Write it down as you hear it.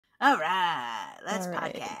All right, let's All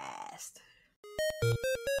right. podcast.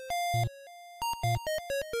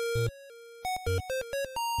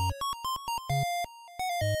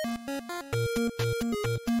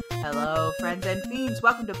 Hello, friends and fiends.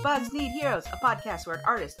 Welcome to Bugs Need Heroes, a podcast where an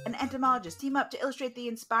artist and entomologist team up to illustrate the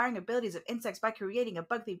inspiring abilities of insects by creating a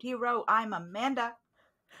bug-themed hero. I'm Amanda.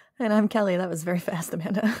 And I'm Kelly. That was very fast,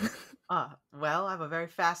 Amanda. Well, I'm a very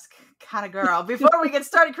fast kind of girl. Before we get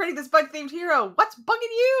started creating this bug-themed hero, what's bugging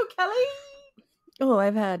you, Kelly? Oh,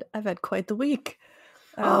 I've had quite the week.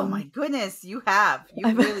 Oh my goodness, you have.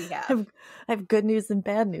 You really have. I have good news and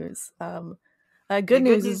bad news. Good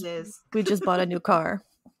news is we just bought a new car,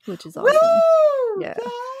 which is awesome. Woo! Yeah.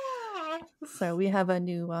 So we have a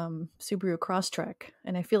new Subaru Crosstrek,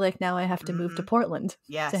 and I feel like now I have to move to Portland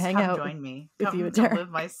to hang out. Join me. With you, Derek. Live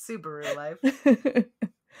my Subaru life.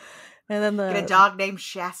 And then get a dog named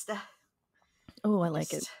Shasta. Oh, I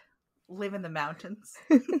like it. Live in the mountains.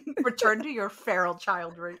 Return to your feral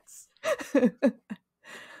child roots.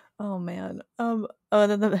 Oh man. And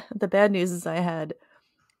then the bad news is I had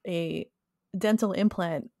a dental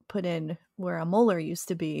implant put in where a molar used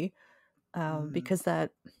to be, because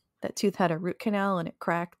that tooth had a root canal and it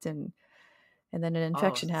cracked, and then an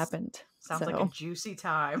infection happened. Sounds like a juicy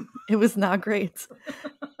time. It was not great.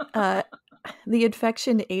 The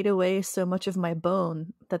infection ate away so much of my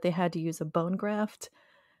bone that they had to use a bone graft,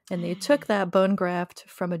 and they took that bone graft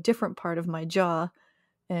from a different part of my jaw,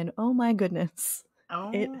 and oh my goodness,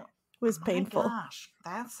 it was painful. Gosh,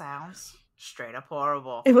 that sounds straight up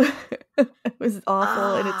horrible. It was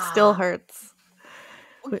awful, and it still hurts.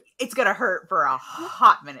 It's gonna hurt for a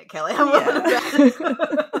hot minute, Kelly.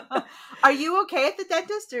 Are you okay at the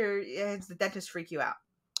dentist, or does the dentist freak you out?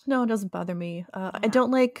 No, it doesn't bother me. I don't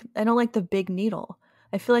like the big needle.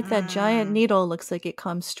 I feel like that giant needle looks like it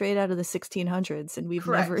comes straight out of the 1600s, and we've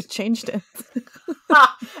never changed it.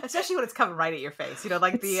 Especially when it's coming right at your face. You know,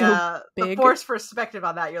 like it's the forced perspective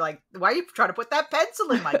on that. You're like, why are you trying to put that pencil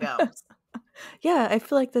in my gums? Yeah, I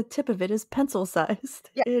feel like the tip of it is pencil sized.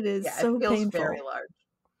 Yeah, it is so it feels painful. Very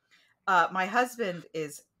large. My husband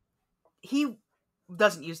he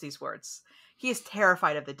doesn't use these words. He is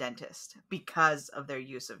terrified of the dentist because of their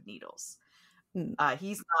use of needles.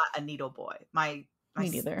 He's not a needle boy. Me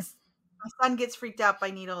neither. My son gets freaked out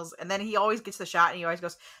by needles, and then he always gets the shot, and he always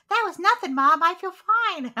goes, "That was nothing, Mom. I feel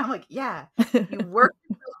fine." And I'm like, "Yeah, you worked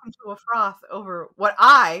yourself into a froth over what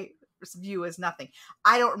I view as nothing."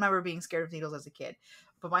 I don't remember being scared of needles as a kid,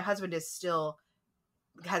 but my husband still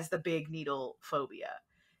has the big needle phobia.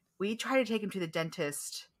 We tried to take him to the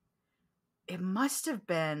dentist. It must have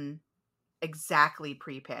been exactly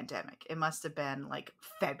pre-pandemic. It must have been like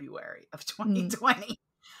February of 2020.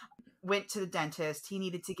 Went to the dentist. He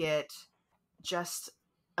needed to get just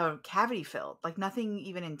a cavity filled, like nothing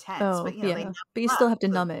even intense. But you still have to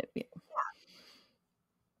numb it. Yeah.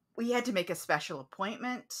 We had to make a special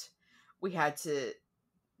appointment. We had to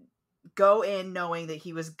go in knowing that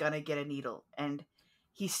he was gonna get a needle, and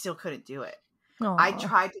he still couldn't do it. Aww. I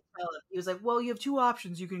tried to tell him. He was like, "Well, you have two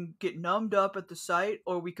options. You can get numbed up at the site,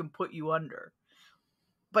 or we can put you under."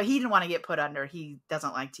 But he didn't want to get put under. He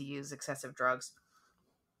doesn't like to use excessive drugs.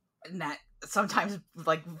 And that sometimes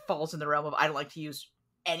like falls in the realm of I don't like to use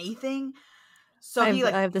anything. So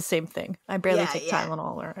I have the same thing. I barely take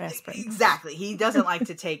Tylenol or aspirin. Exactly. He doesn't like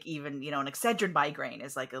to take even, an Excedrin migraine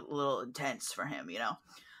is like a little intense for him,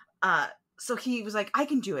 So he was like, "I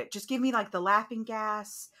can do it. Just give me like the laughing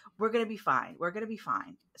gas. We're going to be fine. We're going to be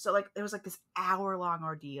fine." So like, it was like this hour-long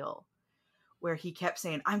ordeal where he kept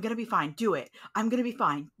saying, "I'm going to be fine. Do it. I'm going to be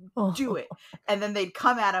fine. Do it." And then they'd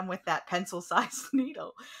come at him with that pencil-sized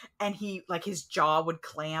needle, and he like his jaw would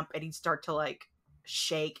clamp, and he'd start to like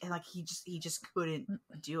shake, and like he just couldn't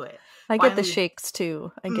do it. I get the shakes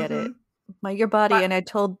too. I get it. Your body. And I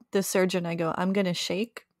told the surgeon, I go, "I'm going to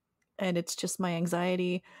shake. And it's just my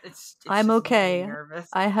anxiety. I'm okay.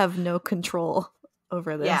 I have no control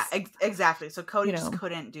over this." Yeah, exactly. So Cody just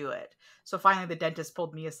couldn't do it. So finally the dentist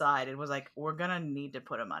pulled me aside and was like, "We're going to need to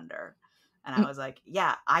put him under." And I was like,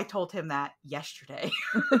 "Yeah, I told him that yesterday."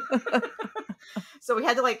 So we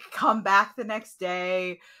had to like come back the next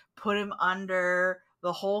day, put him under,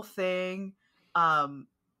 the whole thing.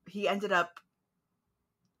 He ended up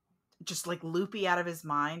just like loopy out of his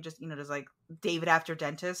mind, just like David after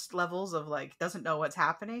dentist levels of like doesn't know what's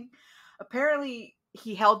happening. Apparently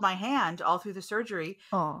he held my hand all through the surgery.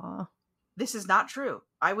 Aww. This is not true.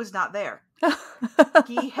 I was not there.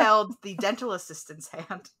 He held the dental assistant's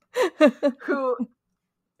hand, who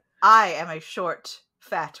I am a short,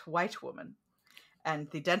 fat white woman, and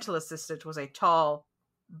the dental assistant was a tall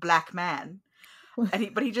black man.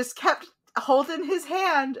 But he just kept holding his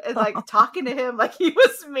hand and like talking to him like he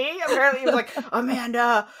was me. Apparently he was like,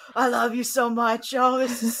 Amanda, I love you so much. Oh,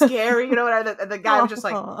 this is scary. You know what? And the guy was just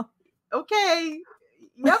like, okay,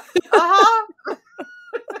 yep, uh-huh.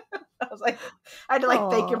 I was like, I had to like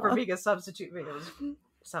thank him for being a substitute. It was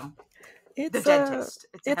the dentist.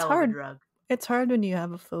 It's a hell hard. of a drug. It's hard when you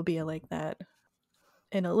have a phobia like that.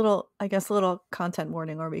 And a little content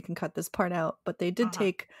warning, or we can cut this part out. But they did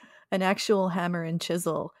take an actual hammer and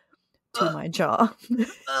chisel to my jaw,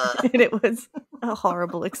 and it was a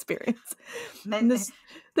horrible experience. And this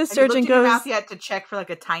surgeon goes, mouth, you had to check for like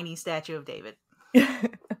a tiny statue of David.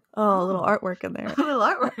 A little artwork in there. A little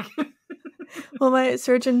artwork. Well, my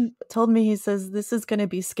surgeon told me, he says, this is going to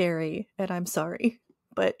be scary, and I'm sorry,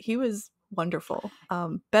 but he was wonderful.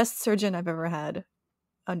 Best surgeon I've ever had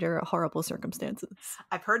under horrible circumstances.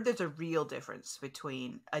 I've heard there's a real difference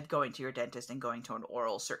between going to your dentist and going to an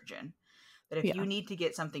oral surgeon. That if you need to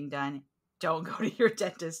get something done, don't go to your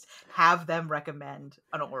dentist. Have them recommend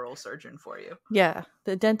an oral surgeon for you. Yeah,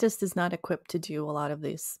 the dentist is not equipped to do a lot of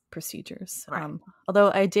these procedures. Right.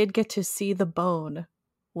 Although I did get to see the bone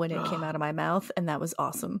when it came out of my mouth, and that was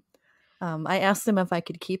awesome. I asked them if I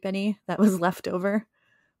could keep any that was left over,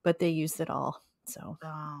 but they used it all. So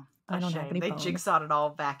I don't have any They bone. jigsawed it all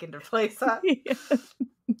back into place. Huh? Yeah.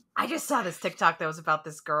 I just saw this TikTok that was about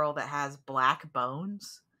this girl that has black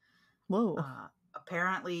bones. Whoa.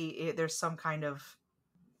 Apparently there's some kind of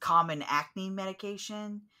common acne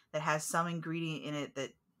medication that has some ingredient in it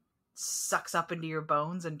that sucks up into your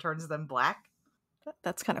bones and turns them black.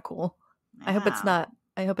 That's kind of cool. Yeah. I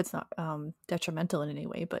hope it's not detrimental in any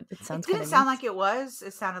way, but it sounds It didn't sound like it was.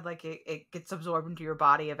 It sounded like it gets absorbed into your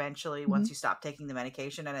body eventually once you stop taking the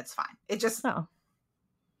medication, and it's fine. It just But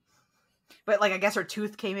like I guess her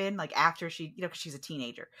tooth came in like after she, because she's a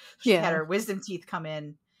teenager. She had her wisdom teeth come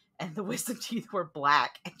in, and the wisdom teeth were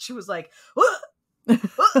black, and she was like,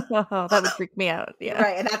 that would freak me out. Yeah,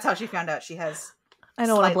 right. And that's how she found out she has. I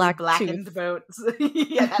don't want a blackened tooth. bones.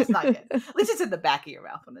 Yeah, that's not good. At least it's in the back of your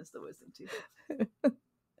mouth when it's the wisdom tooth.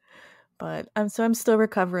 But I'm still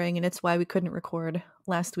recovering, and it's why we couldn't record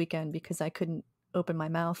last weekend, because I couldn't open my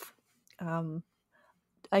mouth.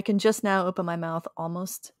 I can just now open my mouth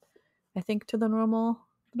almost, I think, to the normal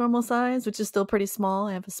size, which is still pretty small.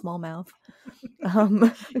 I have a small mouth.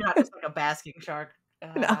 You're not just like a basking shark.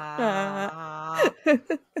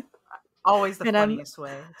 Always the funniest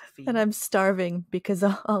way to feed. And I'm starving because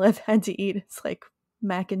all I've had to eat is like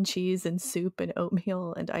mac and cheese and soup and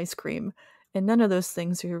oatmeal and ice cream. And none of those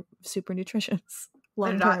things are super nutritious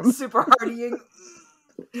long term. Not super hardying.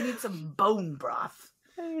 You need some bone broth.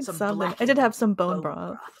 I did have some bone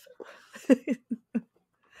broth.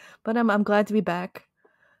 But I'm glad to be back.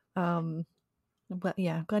 Glad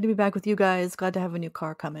to be back with you guys. Glad to have a new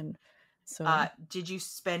car coming. So, did you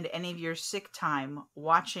spend any of your sick time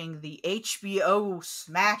watching the HBO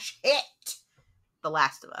smash hit, The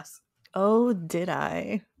Last of Us? Oh, did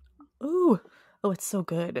I? Ooh. Oh, it's so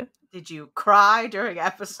good. Did you cry during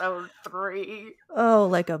episode 3? Oh,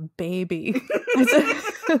 like a baby.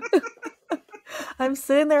 I'm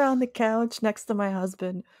sitting there on the couch next to my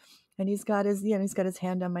husband, and he's got his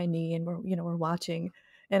hand on my knee, and we're watching,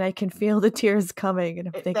 and I can feel the tears coming, and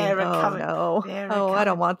I'm thinking, no, I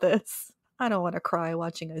don't want this. I don't want to cry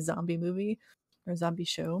watching a zombie movie or a zombie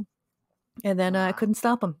show. And then I couldn't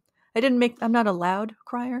stop him. I'm not a loud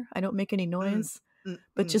crier. I don't make any noise,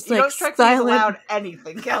 but just you like don't strike silent. Me as loud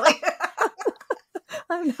anything, Kelly.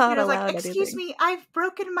 I'm not allowed like, excuse anything. me, I've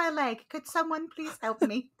broken my leg. Could someone please help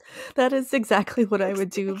me? That is exactly what I would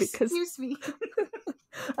do, because excuse me.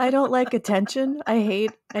 I don't like attention. I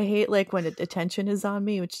hate like when attention is on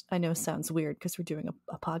me, which I know sounds weird because we're doing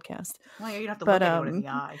a podcast. Well, you don't have to look anyone in the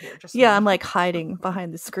eye here. Just I'm like hiding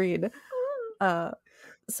behind the screen.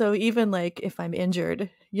 So even like if I'm injured,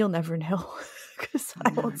 you'll never know, because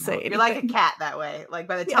I won't say anything. You're like a cat that way. Like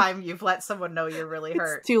by the time you've let someone know you're really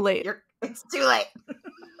hurt, it's too late. It's too late.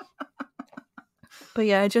 But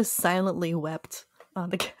yeah, I just silently wept on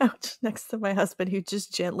the couch next to my husband, who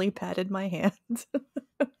just gently patted my hand.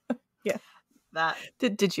 Yeah. That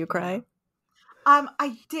did you cry?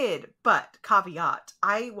 I did, but caveat,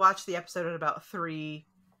 I watched the episode in about 3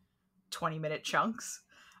 20-minute chunks,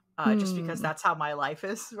 just because that's how my life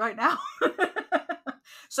is right now.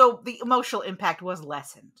 So the emotional impact was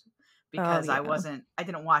lessened because I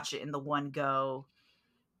didn't watch it in the one go,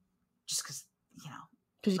 just because,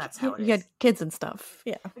 that's how it is. You had kids and stuff.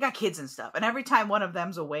 Yeah. I got kids and stuff. And every time one of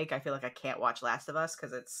them's awake, I feel like I can't watch Last of Us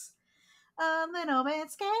because it's a little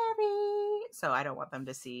bit scary. So I don't want them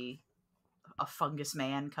to see a fungus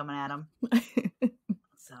man coming at them.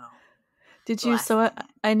 So did you? So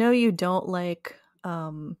I know you don't like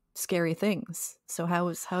scary things. So how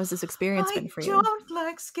has this experience been for I you? don't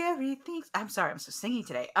like scary things. I'm sorry, I'm so singing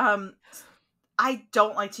today. I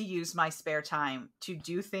don't like to use my spare time to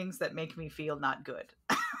do things that make me feel not good.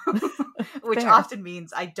 Which Fair. often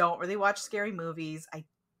means I don't really watch scary movies. I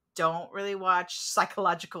don't really watch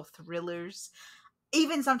psychological thrillers.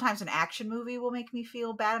 Even sometimes an action movie will make me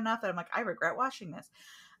feel bad enough that I'm like, I regret watching this.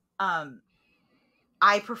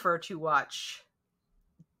 I prefer to watch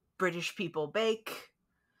British people bake.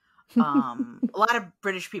 A lot of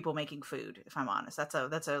British people making food, if I'm honest. That's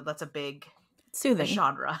a big Soothing.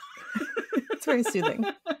 genre. It's very soothing.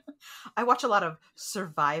 I watch a lot of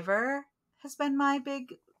Survivor, has been my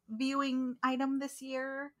big viewing item this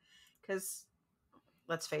year, because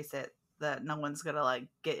let's face it, no one's gonna like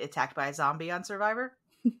get attacked by a zombie on Survivor.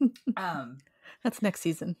 That's next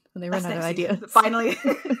season when they run out of ideas. Finally,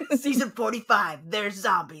 season 45. There's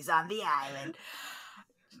zombies on the island.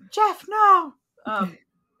 Jeff, no.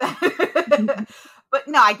 But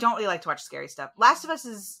no, I don't really like to watch scary stuff. Last of Us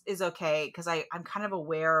is okay because I'm kind of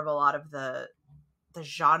aware of a lot of the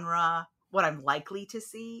genre, what I'm likely to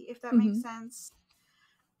see, if that makes sense.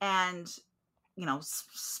 And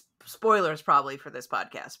spoilers probably for this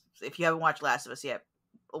podcast. If you haven't watched Last of Us yet,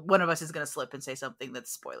 one of us is going to slip and say something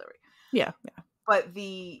that's spoilery. Yeah. But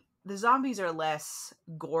the zombies are less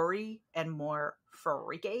gory and more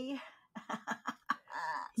freaky.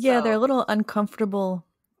 Yeah, they're a little uncomfortable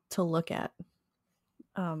to look at.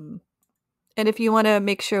 And if you want to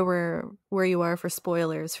make sure where you are for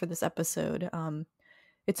spoilers for this episode,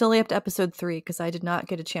 it's only up to episode 3 because I did not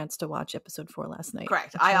get a chance to watch episode 4 last night.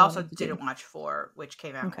 Correct. I also didn't watch 4, which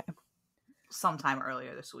came out sometime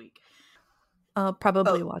earlier this week. I'll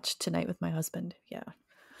probably watch tonight with my husband. Yeah.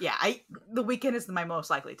 Yeah, the weekend is my most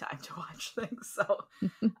likely time to watch things. So,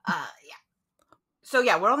 yeah. So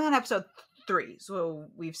yeah, we're only on episode 3. So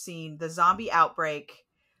we've seen the zombie outbreak.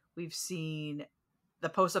 We've seen the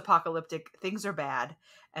post-apocalyptic things are bad.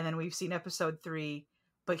 And then we've seen episode 3,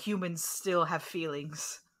 but humans still have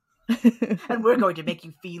feelings. And we're going to make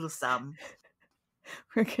you feel some.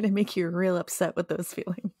 We're going to make you real upset with those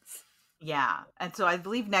feelings. Yeah. And so I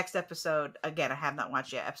believe next episode, again, I have not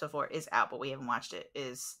watched yet. Episode 4 is out, but we haven't watched it,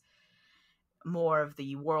 is more of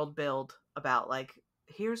the world build about like,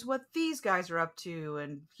 here's what these guys are up to,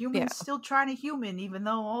 and humans still trying to human, even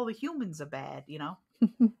though all the humans are bad,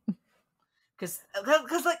 Because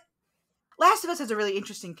like Last of Us has a really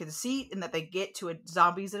interesting conceit in that they get to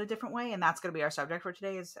zombies in a different way, and that's going to be our subject for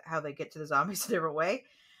today, is how they get to the zombies a different way.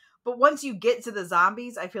 But once you get to the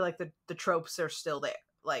zombies, I feel like the tropes are still there.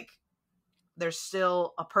 Like, there's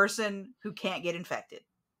still a person who can't get infected.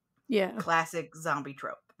 Yeah. Classic zombie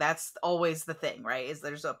trope. That's always the thing, right? Is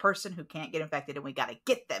there's a person who can't get infected and we got to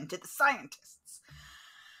get them to the scientists.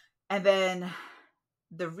 And then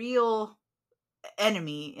the real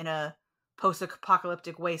enemy in a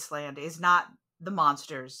post-apocalyptic wasteland is not the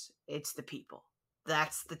monsters, it's the people.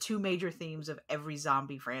 That's the 2 major themes of every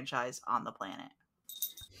zombie franchise on the planet.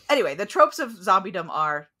 Anyway, the tropes of zombiedom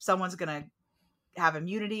are someone's gonna have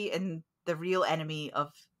immunity, and the real enemy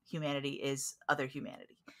of humanity is other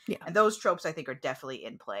humanity. Yeah. And those tropes, I think, are definitely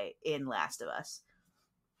in play in Last of Us.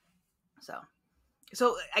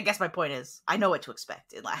 So I guess my point is, I know what to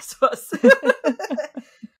expect in Last of Us.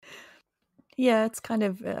 Yeah, it's kind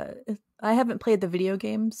of... I haven't played the video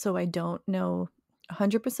game, so I don't know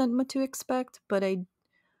 100% what to expect, but I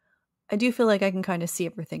do feel like I can kind of see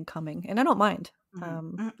everything coming, and I don't mind.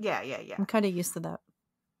 Yeah. I'm kind of used to that.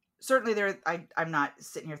 Certainly I'm not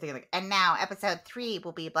sitting here thinking like, and now episode 3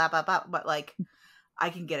 will be blah, blah, blah. But like,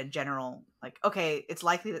 I can get a general, like, okay, it's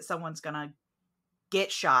likely that someone's going to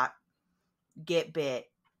get shot, get bit.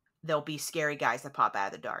 There'll be scary guys that pop out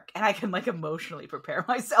of the dark. And I can like emotionally prepare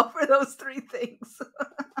myself for those 3 things.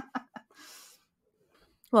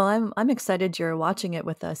 Well, I'm excited you're watching it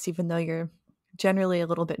with us, even though you're generally a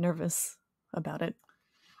little bit nervous about it.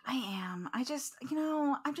 I am. I'm just kind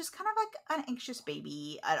of like an anxious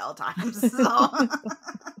baby at all times. So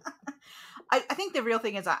I think the real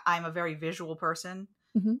thing is I'm a very visual person,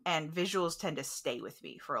 and visuals tend to stay with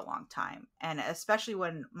me for a long time. And especially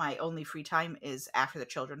when my only free time is after the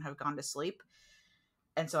children have gone to sleep.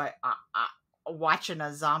 And so I watching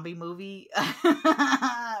a zombie movie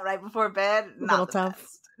right before bed, not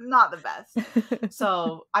the best.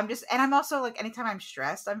 So I'm also like, anytime I'm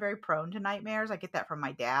stressed, I'm very prone to nightmares. I get that from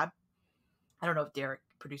my dad. I don't know if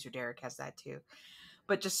producer Derek has that too,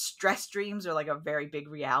 but just stress dreams are like a very big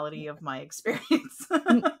reality of my experience.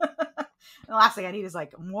 The last thing I need is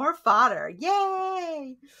like more fodder.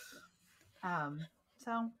 Yay!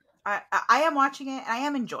 So I am watching it and I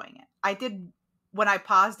am enjoying it. I did when I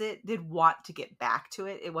paused it, did want to get back to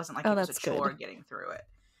it. It wasn't like it was a chore good. getting through it.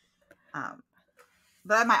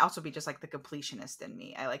 But that might also be just like the completionist in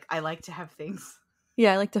me. I like to have things.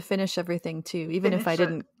 Yeah, I like to finish everything too, even if I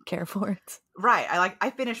didn't care for it. Right. I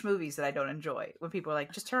finish movies that I don't enjoy. When people are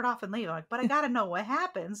like, just turn it off and leave. I'm like, but I gotta know what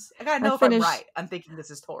happens. I gotta know if I'm right. I'm thinking this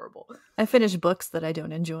is horrible. I finish books that I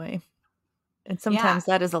don't enjoy. And sometimes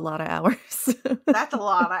that is a lot of hours. That's a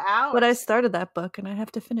lot of hours. But I started that book and I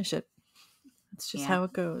have to finish it. It's just how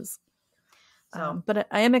it goes. So, but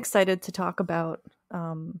I am excited to talk about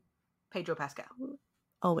Pedro Pascal.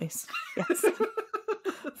 Always. Yes.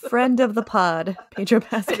 Friend of the pod, Pedro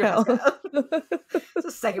Pascal. It's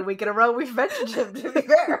the second week in a row we've mentioned him, to be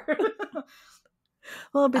fair.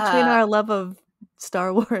 Well, between our love of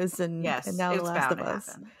Star Wars and now The Last of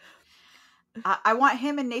Us. I want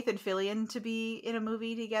him and Nathan Fillion to be in a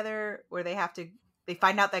movie together where they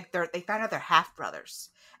find out that they're half brothers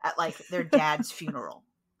at like their dad's funeral.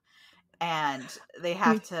 And they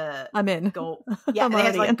have to I'm in. Go yeah, they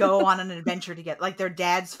have to like go on an adventure together. Like their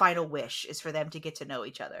dad's final wish is for them to get to know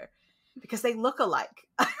each other. Because they look alike.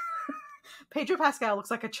 Pedro Pascal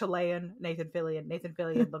looks like a Chilean Nathan Fillion. Nathan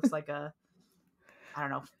Fillion looks like a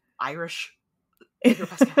Irish Pedro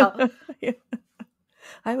Pascal. Yeah.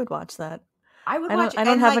 I would watch that. I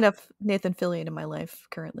don't have enough Nathan Fillion in my life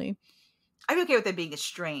currently. I'm okay with them being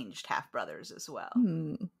estranged half brothers as well.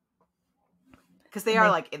 Because they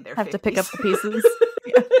are like in their 50s. To pick up the pieces.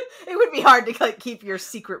 Yeah. It would be hard to like keep your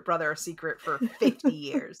secret brother a secret for 50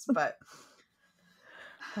 years, but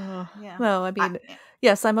yeah. Well, I mean,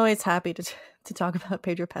 yes, I'm always happy to talk about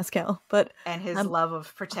Pedro Pascal, and his love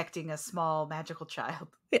of protecting a small magical child.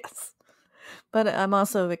 Yes, but I'm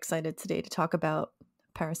also excited today to talk about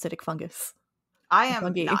parasitic fungus. I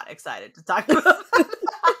am not excited to talk about that.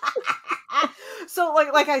 So,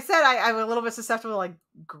 like I said, I'm a little bit susceptible to like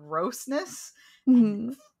grossness.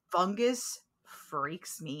 And fungus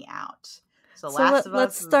freaks me out. So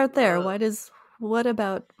let's start there. What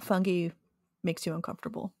about fungi makes you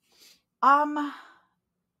uncomfortable? I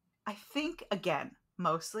think again,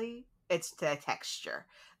 mostly it's the texture.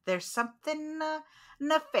 There's something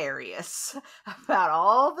nefarious about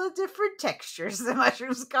all the different textures the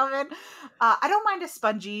mushrooms come in. I don't mind a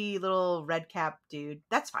spongy little red cap dude.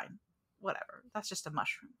 That's fine. Whatever. That's just a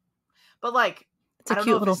mushroom. But like, it's a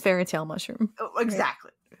cute little fairy tale mushroom. Oh,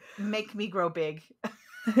 exactly. Right. Make me grow big.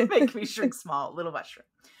 Make me shrink small. Little mushroom.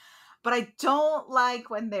 But I don't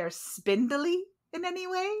like when they're spindly in any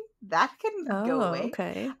way. That can go away.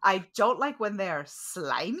 Okay. I don't like when they're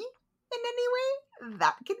slimy in any way.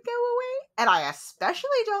 That can go away. And I especially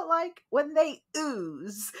don't like when they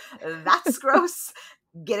ooze. That's gross.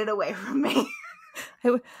 Get it away from me.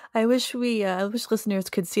 I wish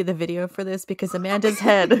listeners could see the video for this because Amanda's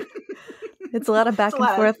head. It's a lot of back and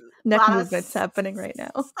forth neck movements happening right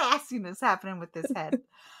now. Sassiness happening with this head.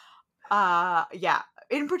 Yeah.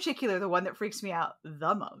 In particular, the one that freaks me out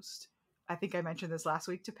the most, I think I mentioned this last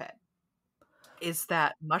week to Pet, is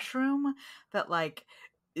that mushroom that like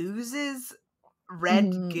oozes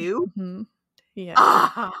red goo. Mm-hmm.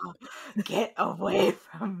 Yeah. Get away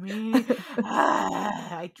from me.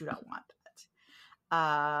 I do not want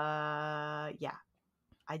that. Yeah.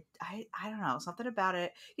 I don't know, something about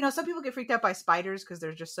it. You know, some people get freaked out by spiders because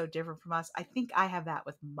they're just so different from us. I think I have that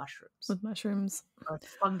with mushrooms. Or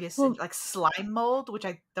fungus, and like slime mold, which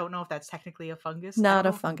I don't know if that's technically a fungus. Not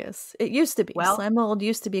a fungus. It used to be. Well, slime mold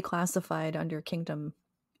used to be classified under kingdom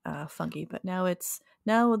fungi, but now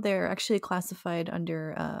they're actually classified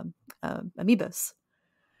under amoebas.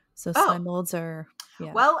 So slime molds are.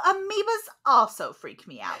 Yeah. Well, amoebas also freak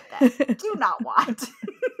me out. Then do not want.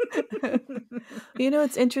 You know,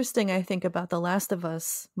 it's interesting, I think, about the Last of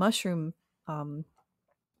Us mushroom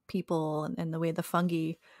people and the way the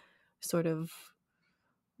fungi sort of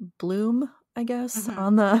bloom, I guess,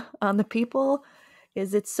 on the people,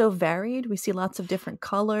 is it's so varied. We see lots of different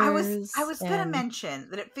colors. I was gonna mention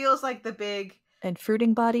that it feels like the big and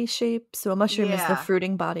fruiting body shape. So a mushroom is the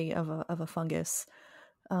fruiting body of a fungus.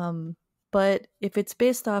 But if it's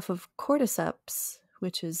based off of cordyceps,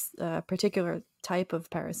 which is a particular type of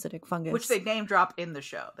parasitic fungus, which they name drop in the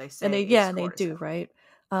show, they say, and they do, right?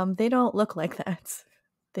 They don't look like that.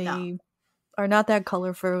 They are not that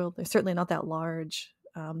colorful. They're certainly not that large.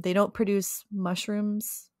 They don't produce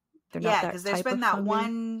mushrooms. They're not that because there's been that fungi.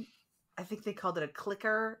 one. I think they called it a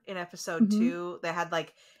clicker in episode 2. That had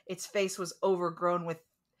like its face was overgrown with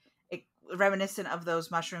reminiscent of those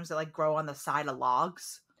mushrooms that like grow on the side of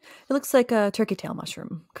logs. It looks like a turkey tail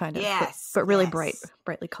mushroom, kind of. Yes. But really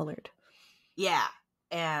brightly colored. Yeah.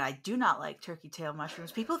 and I do not like turkey tail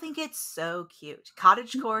mushrooms. People think it's so cute.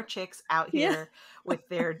 Cottagecore chicks out here with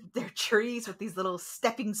their trees with these little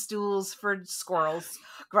stepping stools for squirrels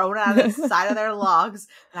growing out of the side of their logs,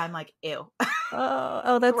 and I'm like, ew.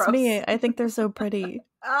 Oh, that's Gross. me. I think they're so pretty.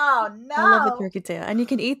 Oh no! I love a turkey tail, and you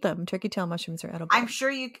can eat them. Turkey tail mushrooms are edible. I'm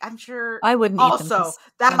sure. I wouldn't eat them. Also,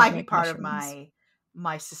 that might be like part mushrooms. of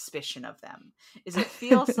my suspicion of them. Is it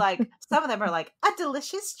feels like some of them are like a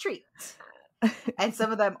delicious treat. And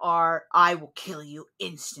some of them are, I will kill you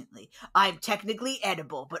instantly. I'm technically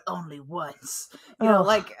edible, but only once. You know,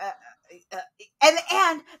 like,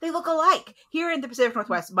 and they look alike. Here in the Pacific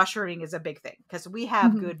Northwest, mushrooming is a big thing because we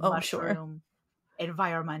have good mushroom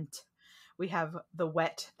environment. We have the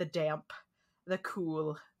wet, the damp, the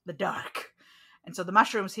cool, the dark. And so the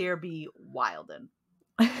mushrooms here be wildin'.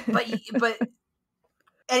 But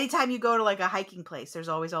anytime you go to like a hiking place, there's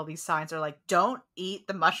always all these signs that are like, don't eat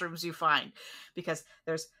the mushrooms you find, because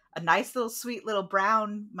there's a nice little sweet little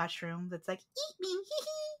brown mushroom that's like, eat me, hee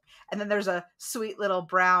hee. And then there's a sweet little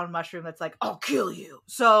brown mushroom that's like, I'll kill you.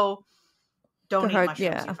 So don't eat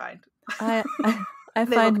mushrooms you find. I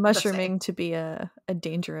find mushrooming to be a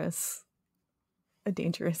dangerous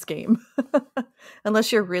game.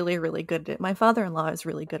 Unless you're really, really good at it. My father-in-law is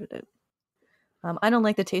really good at it. I don't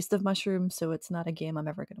like the taste of mushrooms, so it's not a game I'm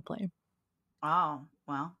ever going to play. Oh,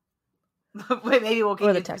 well. Maybe we'll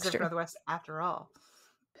get you to Pacific Northwest after all.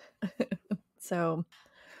 So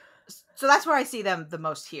that's where I see them the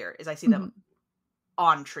most here, is I see them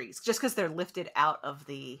on trees, just because they're lifted out of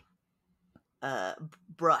the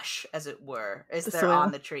brush, as it were, as they're soil.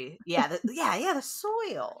 On the tree. Yeah, the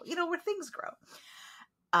soil, where things grow.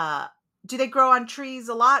 Do they grow on trees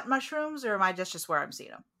a lot, mushrooms, or am I just where I'm seeing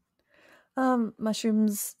them?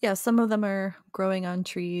 Mushrooms, some of them are growing on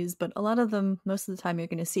trees, but a lot of them, most of the time, you're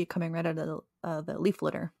going to see it coming right out of the leaf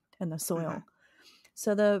litter and the soil.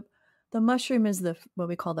 So the mushroom is what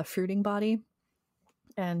we call the fruiting body,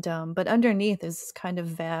 and but underneath is kind of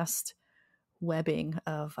vast webbing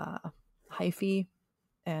of hyphae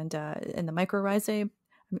and the mycorrhizae.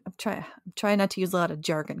 I'm trying not to use a lot of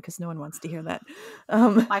jargon because no one wants to hear that.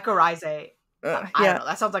 Mycorrhizae. I don't know.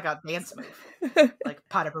 That sounds like a dance move. Like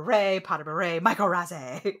pas de bourrée,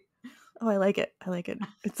 mycorrhizae. Oh, I like it.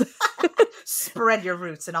 It's spread your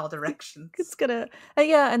roots in all directions. It's gonna,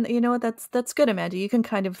 and you know what? That's good, Amanda. You can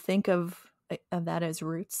kind of think of that as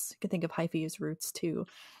roots. You can think of hyphae as roots too.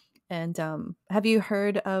 And have you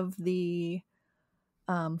heard of the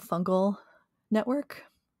fungal network?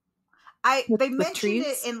 They mentioned trees?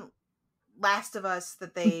 It in Last of Us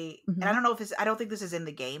that they, and I don't know if I don't think this is in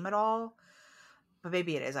the game at all, but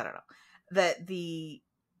maybe it is. I don't know. That the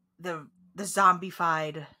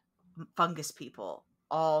zombified fungus people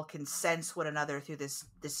all can sense one another through this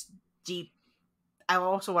deep, I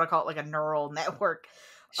also want to call it like a neural network.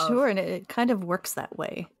 Sure, and it kind of works that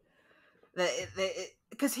way.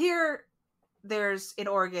 Because here, in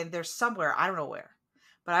Oregon, there's somewhere, I don't know where,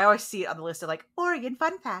 but I always see it on the list of like Oregon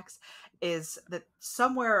fun facts, is that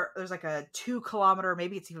somewhere there's like a 2 kilometer,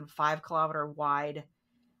 maybe it's even 5 kilometer wide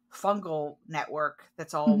fungal network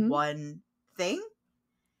that's all one thing.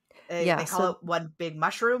 They call it one big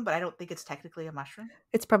mushroom, but I don't think it's technically a mushroom.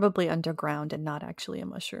 It's probably underground and not actually a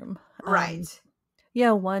mushroom. Right.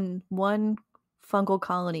 One fungal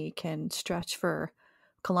colony can stretch for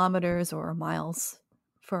kilometers or miles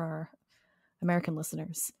for our American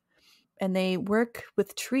listeners. And they work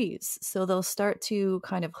with trees. So they'll start to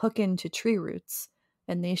kind of hook into tree roots,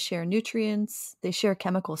 and they share nutrients, they share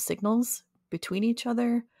chemical signals between each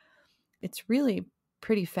other. It's really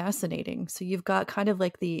pretty fascinating. So you've got kind of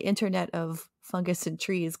like the internet of fungus and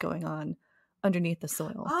trees going on underneath the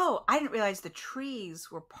soil. Oh, I didn't realize the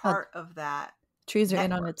trees were part of that. Trees are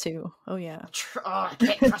network. In on it too. Oh yeah. I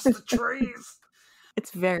can't trust the trees.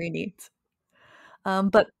 It's very neat.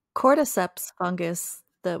 But cordyceps fungus,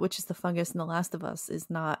 which is the fungus in The Last of Us, is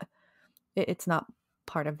not. It's not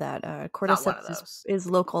part of that. Cordyceps is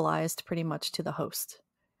localized pretty much to the host.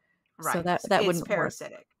 Right. So that wouldn't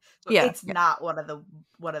parasitic. Work. So it's not one of the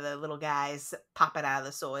little guys popping out of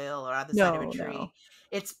the soil or on the side of a tree. No.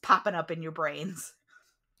 It's popping up in your brains.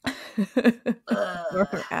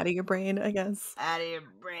 Or out of your brain, I guess. Out of your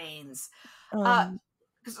brains.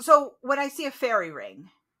 So when I see a fairy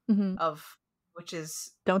ring which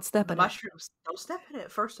is don't step in mushrooms, don't step in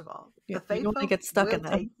it. First of all, the faithful you don't get stuck in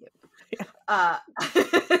them. But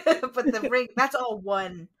the ring, that's all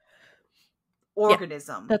one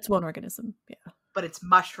organism. That's one organism. Yeah. But it's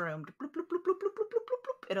mushroomed bloop, bloop, bloop, bloop, bloop, bloop,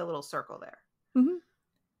 bloop, bloop, in a little circle there.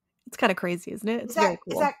 It's kind of crazy, isn't it? It's very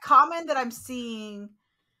cool. Is that common that I'm seeing?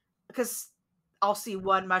 Because I'll see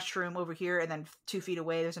one mushroom over here, and then 2 feet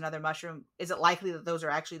away there's another mushroom. Is it likely that those are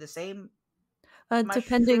actually the same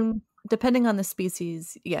mushroom? Depending on the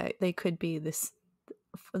species, yeah, they could be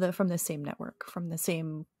from the same network, from the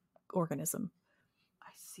same organism. I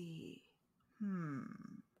see.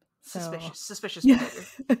 So, Suspicious yeah,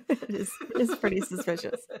 behavior. it's pretty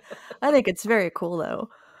suspicious. I think it's very cool, though.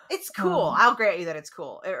 It's cool. I'll grant you that it's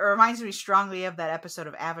cool. It reminds me strongly of that episode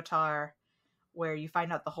of Avatar where you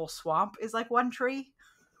find out the whole swamp is like one tree,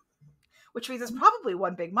 which means it's probably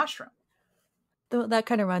one big mushroom. Though that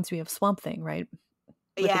kind of reminds me of Swamp Thing, right?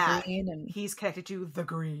 With the green and he's connected to the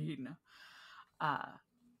green,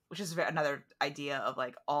 which is another idea of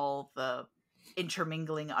like all the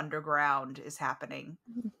intermingling underground is happening.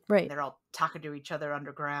 Right. And they're all talking to each other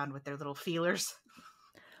underground with their little feelers.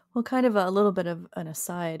 Well, kind of a little bit of an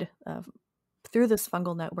aside, through this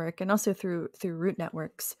fungal network and also through root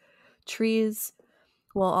networks, trees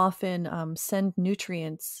will often send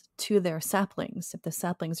nutrients to their saplings if the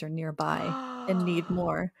saplings are nearby and need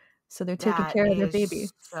more. So they're taking care of their baby.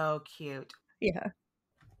 So cute. Yeah.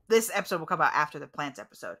 This episode will come out after the plants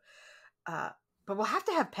episode. But we'll have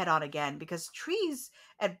to have Pet on again because trees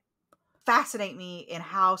fascinate me in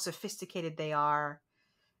how sophisticated they are,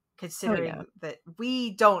 considering that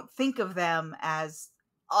we don't think of them as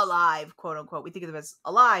alive, quote unquote. We think of them as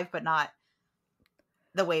alive, but not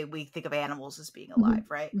the way we think of animals as being alive,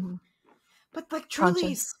 right? Mm-hmm. But like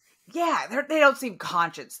truly, they don't seem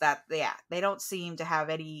conscious. They don't seem to have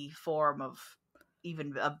any form of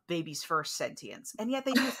even a baby's first sentience, and yet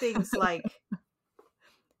they do things like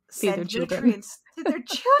send nutrients to their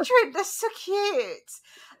children. That's so cute.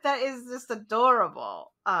 That is just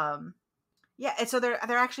adorable. And so they're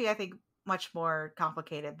actually, I think, much more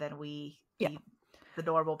complicated than we, the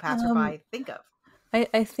normal passerby, think of.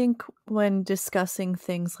 I think when discussing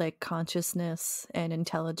things like consciousness and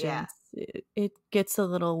intelligence, it gets a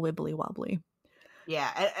little wibbly wobbly.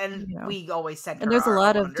 Yeah, and we always center and there's a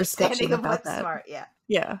lot of discussion about that. Smart,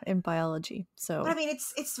 in biology. So, but I mean,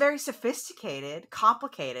 it's very sophisticated,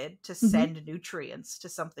 complicated to send nutrients to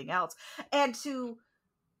something else, and to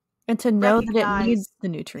know that it needs the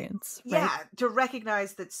nutrients. Right? Yeah, to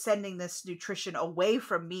recognize that sending this nutrition away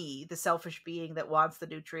from me, the selfish being that wants the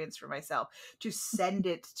nutrients for myself, to send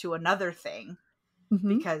it to another thing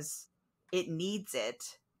because it needs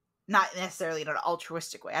it. Not necessarily in an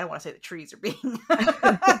altruistic way. I don't want to say the trees are being,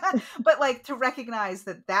 but like to recognize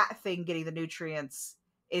that thing getting the nutrients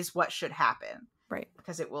is what should happen. Right.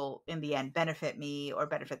 Because it will, in the end, benefit me or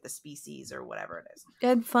benefit the species or whatever it is.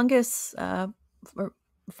 And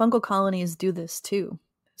fungal colonies do this too.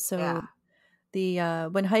 So the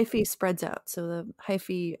when hyphae spreads out, so the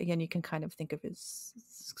hyphae, again, you can kind of think of as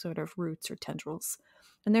sort of roots or tendrils.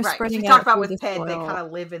 And they're spreading out. We talked about with Ped, they kind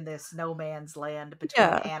of live in this no man's land between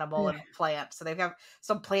animal and plant. So they have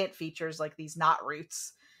some plant features like these knot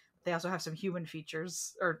roots. They also have some human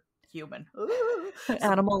features, or human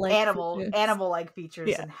animal-like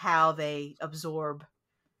features, and how they absorb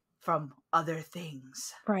from other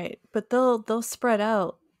things. Right, but they'll spread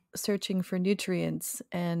out searching for nutrients,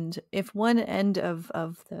 and if one end of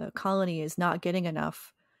the colony is not getting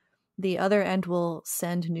enough, the other end will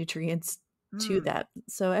send nutrients to that.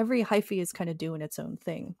 So every hyphae is kind of doing its own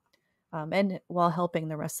thing, and while helping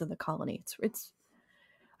the rest of the colony. It's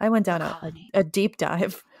I went down a deep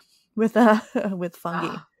dive with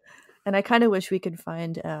fungi, and I kind of wish we could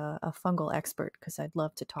find a fungal expert, because I'd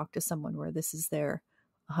love to talk to someone where this is their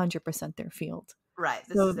 100% their field. Right,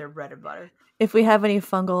 this is their bread and butter. If we have any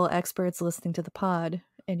fungal experts listening to the pod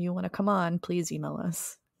and you want to come on, please email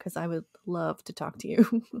us, because I would love to talk to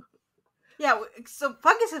you. Yeah, so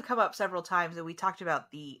fungus have come up several times, and we talked about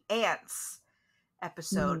the ants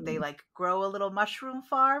episode. They like grow a little mushroom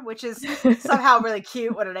farm, which is somehow really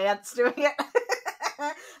cute when an ant's doing it.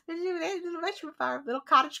 They're doing a little mushroom farm, little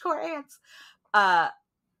cottagecore ants.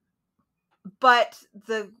 But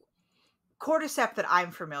the cordyceps that I'm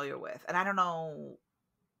familiar with, and I don't know,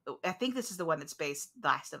 I think this is the one that's based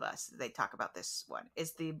Last of Us. They talk about this one,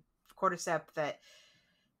 is the cordyceps that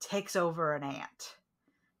takes over an ant.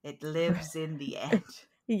 It lives in the ant.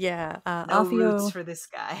 Yeah. No roots for this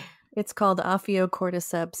guy. It's called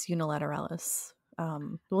Ophiocordyceps unilateralis.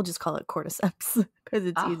 We'll just call it cordyceps because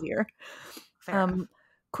it's easier. Fair enough.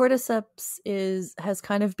 Cordyceps has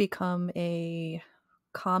kind of become a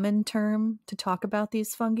common term to talk about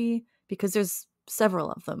these fungi because there's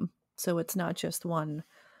several of them. So it's not just one.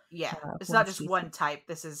 Yeah, it's not just species. One type.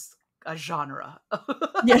 This is a genre.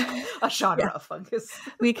 A genre of fungus.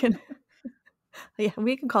 We can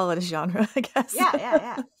call it a genre, I guess.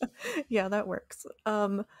 Yeah. Yeah, that works.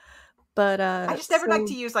 But I just never like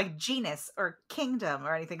to use like genus or kingdom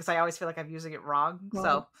or anything because I always feel like I'm using it wrong.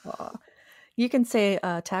 So you can say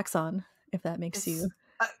taxon if that makes you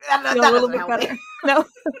that feel a little doesn't bit help me. better. No.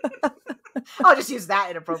 I'll just use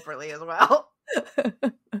that inappropriately as well.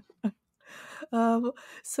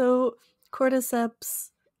 So cordyceps,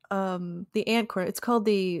 the ant it's called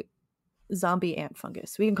the zombie ant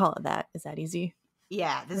fungus. We can call it that. Is that easy?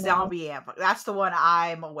 Yeah, the zombie ant. That's the one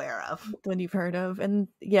I'm aware of. The one you've heard of, and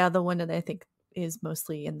yeah, the one that I think is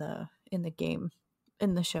mostly in the game,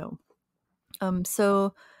 in the show.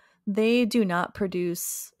 So they do not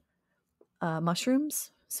produce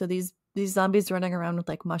mushrooms. So these zombies running around with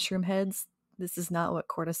like mushroom heads. This is not what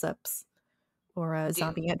cordyceps or a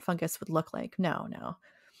zombie ant fungus would look like. No.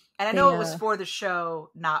 And I know it was for the show,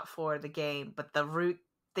 not for the game, but the root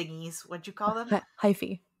thingies, what'd you call them?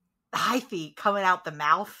 Hyphae. Hyphae coming out the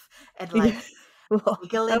mouth and like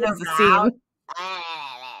wiggling around.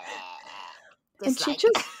 And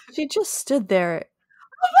she just stood there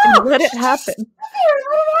and let it happen.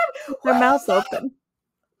 Her mouth open.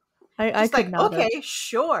 I could like, not. Okay,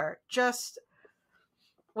 sure. Just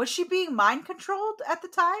was she being mind controlled at the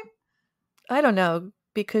time? I don't know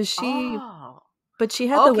because but she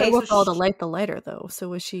had the wherewithal to light the lighter though. So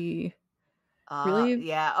was she really?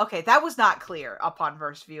 Yeah. Okay, that was not clear upon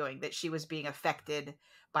first viewing that she was being affected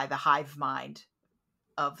by the hive mind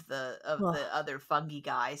of the other fungi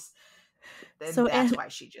guys. And so that's why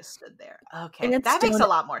she just stood there. Okay, that makes a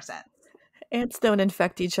lot more sense. Ants don't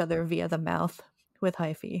infect each other via the mouth with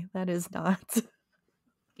hyphae. That is not.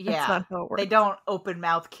 Yeah, that's not how it works. They don't open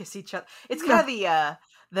mouth kiss each other. It's kind of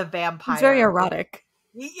the vampire. It's very erotic.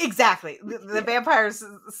 Exactly. The vampires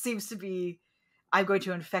seems to be, I'm going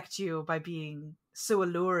to infect you by being so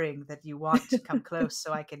alluring that you want to come close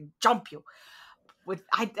so I can jump you.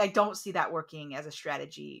 I don't see that working as a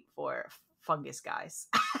strategy for fungus guys.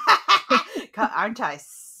 Aren't I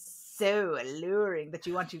so alluring that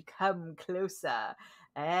you want to come closer?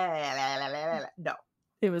 No.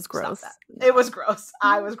 It was gross. It was gross.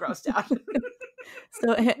 I was grossed out.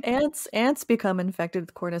 So ants become infected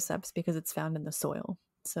with cordyceps because it's found in the soil.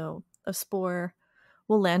 So a spore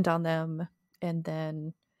will land on them and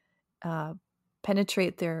then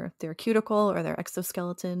penetrate their cuticle or their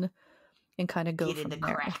exoskeleton and kind of go get from into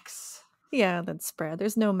there. Cracks. Yeah, that's spread.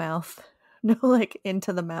 There's no mouth, no like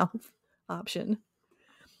into the mouth option.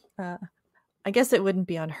 I guess it wouldn't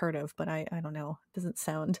be unheard of, but I don't know. It doesn't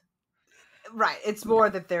sound right. It's more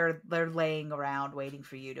that they're laying around waiting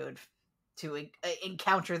for you to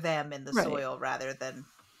encounter them in the soil rather than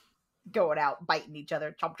going out biting each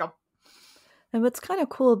other. Chomp chomp. And what's kind of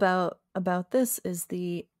cool about this is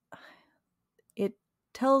it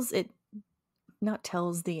tells the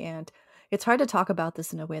ant. It's hard to talk about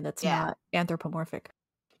this in a way that's not anthropomorphic.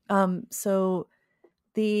 So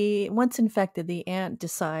once infected, the ant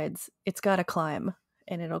decides it's got to climb,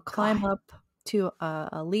 and it'll climb up to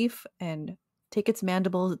a leaf and take its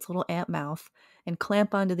mandibles, its little ant mouth, and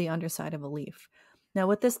clamp onto the underside of a leaf. Now,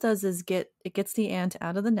 what this does is it gets the ant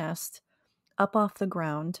out of the nest, up off the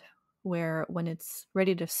ground, where when it's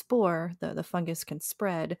ready to spore, the fungus can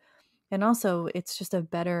spread, and also it's just a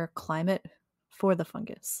better climate for the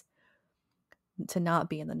fungus to not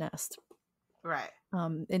be in the nest. Right.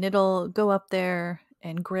 And it'll go up there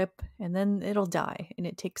and grip, and then it'll die. And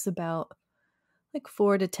it takes about like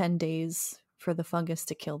 4 to 10 days for the fungus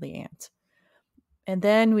to kill the ant. And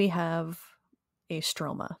then we have a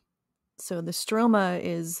stroma. So the stroma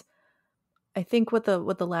is, I think, what the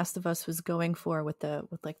Last of Us was going for with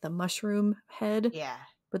like the mushroom head. Yeah.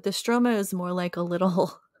 But the stroma is more like a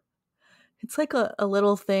little. It's like a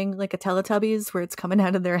little thing, like a Teletubbies, where it's coming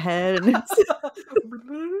out of their head, and it's,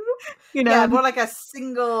 yeah, more like a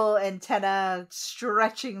single antenna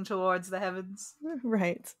stretching towards the heavens.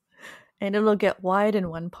 Right. And it'll get wide in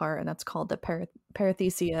one part, and that's called the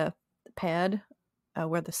parathecia pad,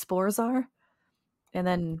 where the spores are, and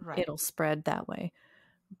then it'll spread that way.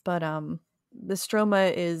 But the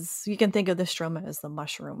stroma is, you can think of the stroma as the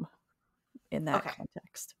mushroom in that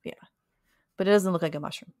context. Yeah. But it doesn't look like a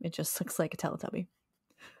mushroom. It just looks like a Teletubby.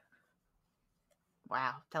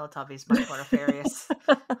 Wow, Teletubbies much more nefarious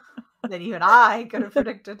than you and I could have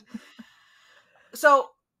predicted. So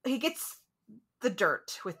he gets the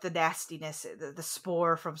dirt with the nastiness, the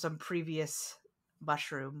spore from some previous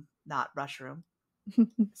mushroom, not mushroom.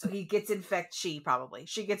 So he gets infected.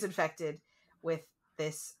 She gets infected with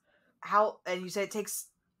this. And you said it takes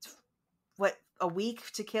what, a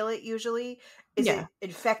week to kill it usually? Is it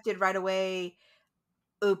infected right away?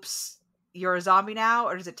 Oops, you're a zombie now,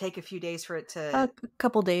 or does it take a few days for it to? A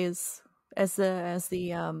couple days as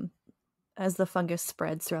the as the fungus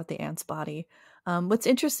spreads throughout the ant's body. What's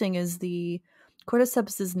interesting is the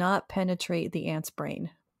cordyceps does not penetrate the ant's brain.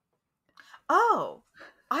 Oh,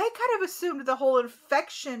 I kind of assumed the whole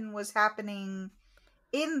infection was happening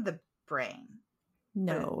in the brain.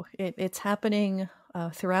 No, it's happening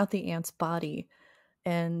throughout the ant's body,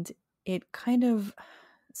 and it kind of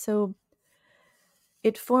so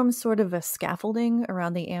it forms sort of a scaffolding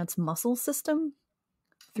around the ant's muscle system.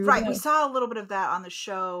 Right, we saw a little bit of that on the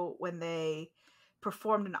show when they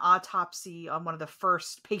performed an autopsy on one of the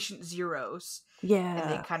first patient zeros. Yeah. And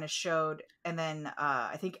they kind of showed, and then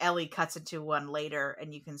I think Ellie cuts into one later,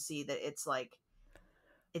 and you can see that it's like,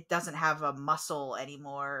 it doesn't have a muscle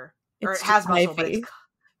anymore. Or it has muscle, but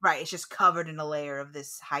it's just covered in a layer of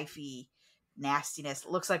this hyphae nastiness.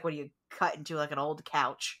 It looks like when you cut into like an old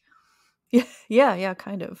couch. Yeah,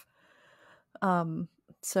 kind of.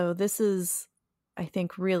 So this is, I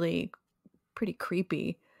think, really pretty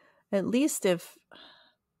creepy. At least if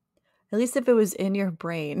it was in your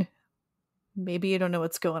brain, maybe you don't know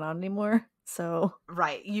what's going on anymore. So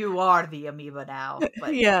right, you are the amoeba now.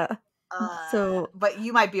 But, yeah. But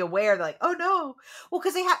you might be aware, like, oh no, well,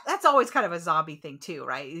 because that's always kind of a zombie thing too,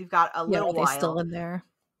 right? You've got a little while still in there.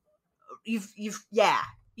 You've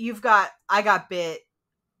got, I got bit,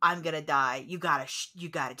 I'm gonna die. You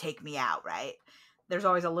gotta take me out, right? There's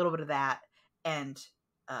always a little bit of that, and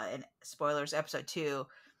in spoilers, episode 2,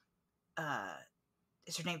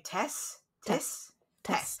 is her name Tess? Tess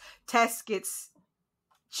gets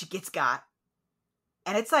got,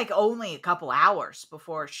 and it's like only a couple hours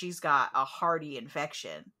before she's got a hardy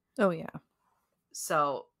infection. Oh yeah.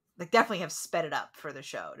 So they definitely have sped it up for the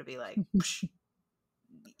show to be like,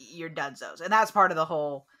 you're dunzos, and that's part of the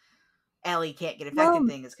whole Ellie can't get infected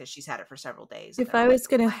thing, is because she's had it for several days. If I was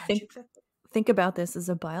gonna think about this as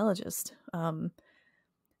a biologist,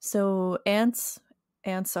 so ants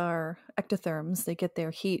are ectotherms. They get their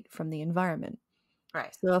heat from the environment.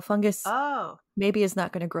 Right. So a fungus maybe is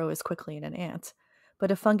not going to grow as quickly in an ant. But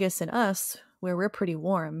a fungus in us, where we're pretty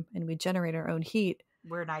warm and we generate our own heat,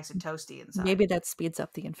 we're nice and toasty inside. Maybe that speeds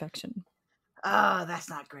up the infection. Oh, that's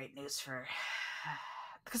not great news for...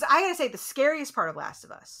 Because I gotta say, the scariest part of Last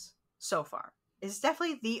of Us so far is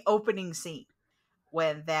definitely the opening scene.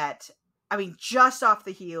 When just off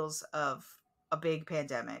the heels of a big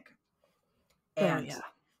pandemic. And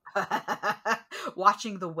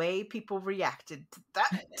watching the way people reacted to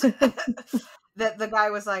that. That the guy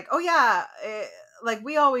was like, oh yeah, like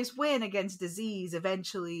we always win against disease.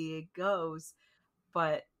 Eventually it goes.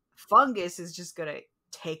 But fungus is just going to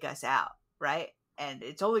take us out, right? And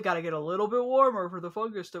it's only got to get a little bit warmer for the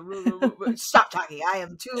fungus to... Stop talking.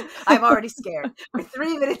 I'm already scared. We're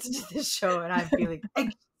 3 minutes into this show and I'm feeling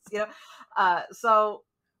anxious, so...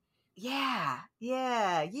 Yeah.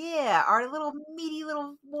 Our little meaty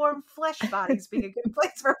little warm flesh bodies being a good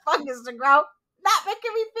place for fungus to grow. Not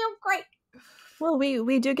making me feel great. Well,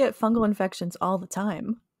 we do get fungal infections all the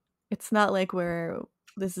time. It's not like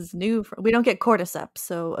this is new. We don't get cordyceps.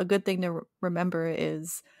 So a good thing to remember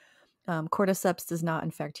is cordyceps does not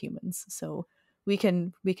infect humans. So we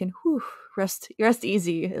can rest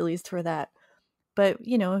easy, at least for that. But,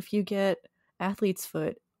 if you get athlete's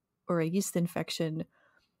foot or a yeast infection,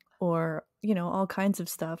 or, all kinds of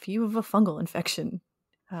stuff, you have a fungal infection.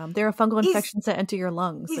 There are fungal infections that enter your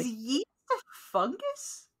lungs. Is yeast a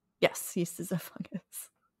fungus? Yes, yeast is a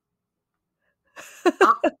fungus.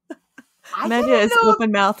 Amanda is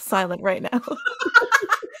open mouth silent right now.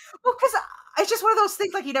 Well, because it's just one of those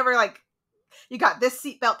things, like, you never, like, you got this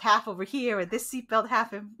seatbelt half over here and this seatbelt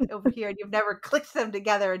half over here, and you've never clicked them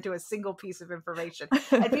together into a single piece of information.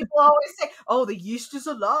 And people always say, oh, the yeast is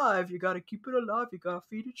alive. You got to keep it alive. You got to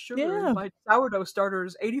feed it sugar. Yeah. My sourdough starter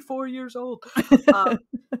is 84 years old.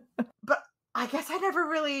 But I guess I never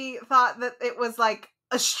really thought that it was like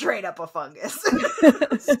a straight up a fungus.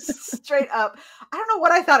 Straight up. I don't know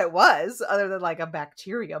what I thought it was, other than like a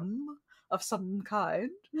bacterium of some kind.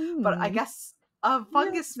 But I guess a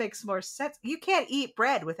fungus makes more sense. You can't eat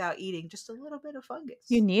bread without eating just a little bit of fungus.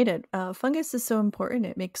 You need it. Fungus is so important.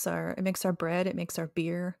 It makes our bread. It makes our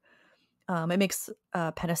beer. It makes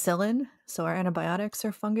penicillin. So our antibiotics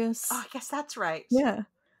are fungus. Oh, I guess that's right. Yeah.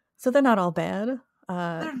 So they're not all bad.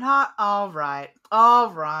 They're not all right.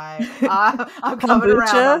 All right. I'm coming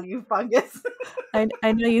around on you, fungus.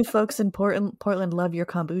 I know you folks in Portland love your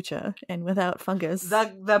kombucha, and without fungus,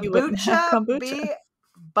 the kombucha be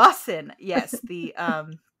bussin'. Yes, the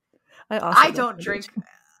I don't drink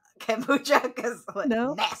kombucha because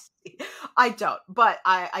nasty. I don't, but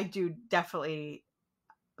I do definitely.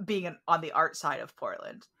 Being on the art side of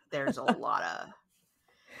Portland, there's lots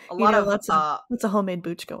of homemade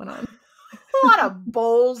booch going on. a lot of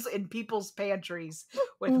bowls in people's pantries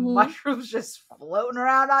with mushrooms just floating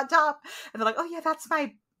around on top. And they're like, oh yeah, that's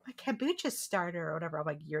my kombucha starter or whatever. I'm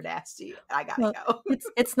like, you're nasty. I gotta go.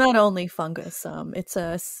 It's not only fungus. It's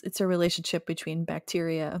a relationship between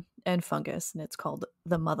bacteria and fungus, and it's called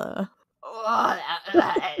the mother.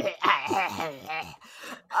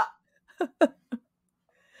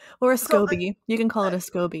 Or a SCOBY. You can call it a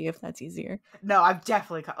SCOBY if that's easier. No, I'm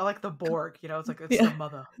definitely I like the Borg. It's like it's the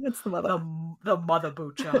mother. It's the mother. The mother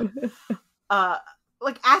bucha.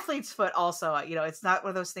 Like athlete's foot also, it's not one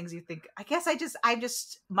of those things you think. I guess I'm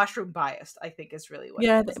just mushroom biased, I think is really what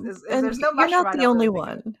it is. There's no mushroom. You're not the only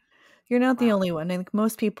one. You're not the only one. I think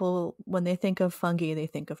most people, when they think of fungi, they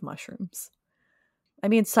think of mushrooms. I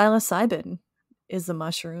mean, psilocybin is a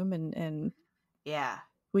mushroom, and yeah,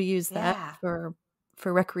 we use that for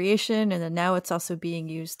recreation, and then now it's also being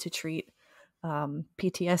used to treat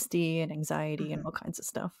PTSD and anxiety and all kinds of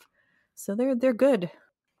stuff. So they're good,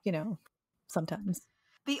 sometimes.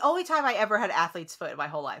 The only time I ever had athlete's foot in my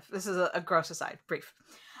whole life, this is a gross aside, brief,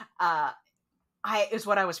 is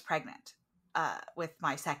when I was pregnant with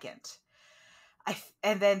my second.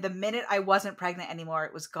 And then the minute I wasn't pregnant anymore,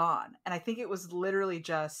 it was gone. And I think it was literally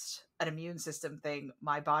just an immune system thing.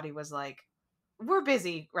 My body was like, we're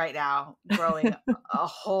busy right now growing a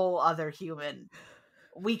whole other human.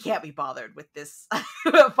 We can't be bothered with this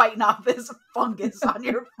fighting off this fungus on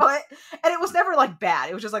your foot. And it was never like bad.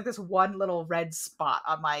 It was just like this one little red spot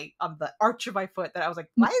on the arch of my foot that I was like,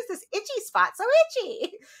 why is this itchy spot so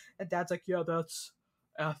itchy? And Dad's like, yeah, that's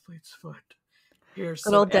athlete's foot. Here's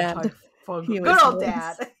good old Dad. Good old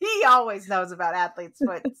Dad. He always knows about athlete's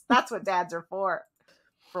foot. That's what dads are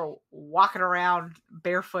for walking around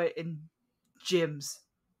barefoot in gyms.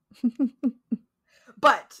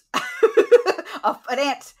 But an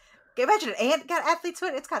ant. Can you imagine an ant got athlete's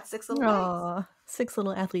foot? It's got 6 little legs. 6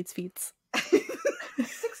 little athlete's feet. 6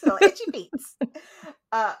 little itchy feet.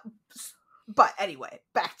 But anyway,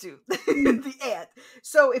 back to the ant.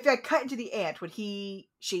 So if I cut into the ant, would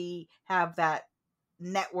she have that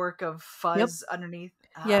network of fuzz underneath?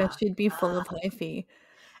 Yeah, she'd be full of hyphae.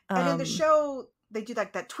 And in the show, they do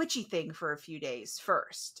like that twitchy thing for a few days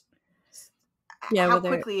first. Yeah, how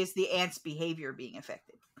quickly is the ant's behavior being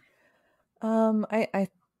affected?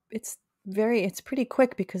 It's pretty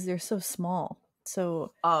quick because they're so small.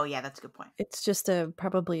 So oh yeah, that's a good point. It's just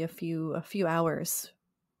probably a few hours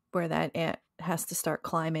where that ant has to start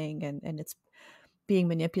climbing and it's being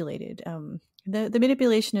manipulated. The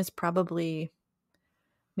manipulation is probably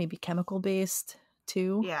maybe chemical based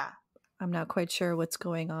too. Yeah, I'm not quite sure what's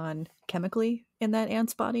going on chemically in that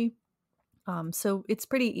ant's body. So it's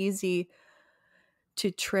pretty easy to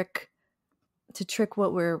trick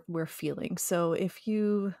what we're feeling. So if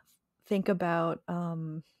you think about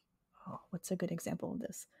what's a good example of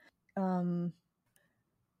this?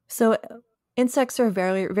 So insects are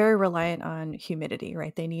very, very reliant on humidity,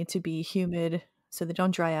 right? They need to be humid so they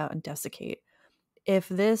don't dry out and desiccate. If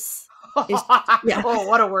this is oh,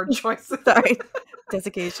 what a word choice. Sorry.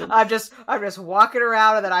 Desiccation. I'm just walking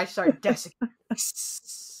around and then I start desiccating.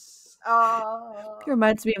 It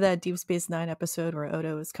reminds me of that Deep Space Nine episode where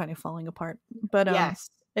Odo is kind of falling apart. But yes.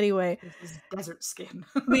 Anyway, this is desert skin.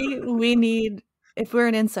 we need, if we're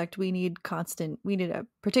an insect, we need a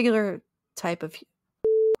particular type of.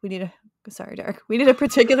 Sorry, Derek. We need a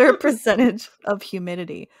particular percentage of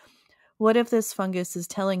humidity. What if this fungus is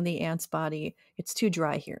telling the ant's body it's too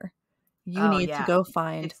dry here? You need to go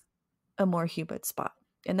find a more humid spot,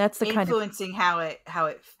 and that's the kind of influencing how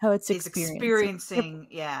it's experiencing.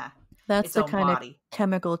 Yep. Yeah, that's the kind of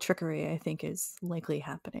chemical trickery I think is likely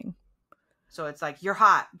happening. So it's like, you're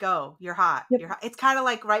hot, go. You're hot. Yep. You're hot. It's kind of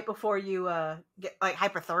like right before you get like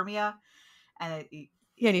hypothermia, and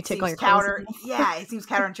and you take all your clothes off. Yeah, it seems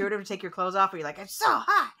counterintuitive to take your clothes off, or you're like, I'm so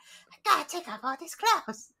hot, I gotta take off all these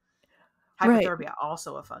clothes. Hypothermia,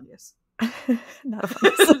 also a fungus. Not a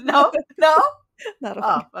fungus. No, not a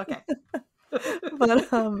fungus.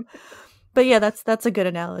 Oh, okay. But yeah, that's a good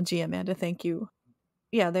analogy, Amanda. Thank you.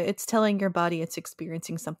 Yeah, it's telling your body it's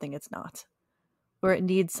experiencing something it's not, or it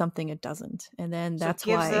needs something it doesn't, and then that's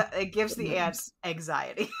why it gives the ants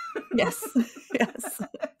anxiety. Yes.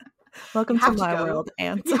 Welcome to my world,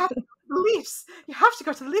 ants. You have to go to the leaves. You have to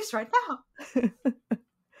go to the leaves right now.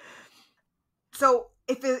 So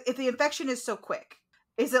if the infection is so quick,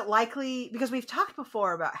 is it likely, because we've talked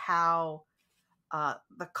before about how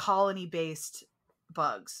the colony-based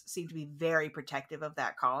bugs seem to be very protective of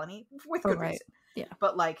that colony with good reason. Yeah.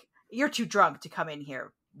 But like, you're too drunk to come in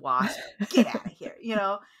here, wasp. Get out of here.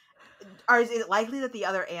 Is it likely that the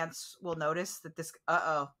other ants will notice that this?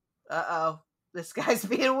 Uh-oh. this guy's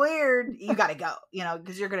being weird. You got to go,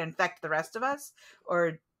 because you're going to infect the rest of us.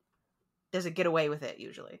 Or does it get away with it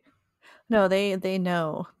usually? No, they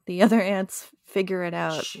know. The other ants figure it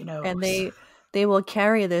out. She knows. And they will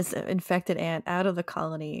carry this infected ant out of the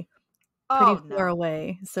colony pretty far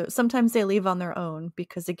away. So sometimes they leave on their own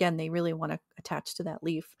because, again, they really want to attach to that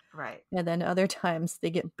leaf. Right. And then other times they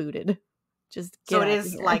get booted. Just get so it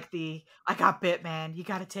is like I got bit, man. You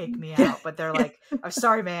got to take me out. But they're like, I'm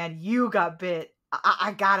sorry, man. You got bit.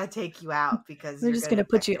 I got to take you out because they're just going to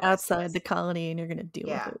put you outside the colony and you're going to deal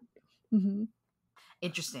with it. Mm-hmm.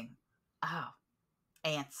 Interesting. Oh,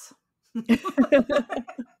 ants.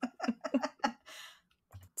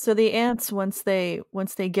 So the ants, once they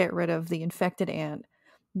get rid of the infected ant,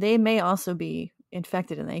 they may also be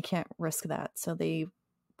infected and they can't risk that. So they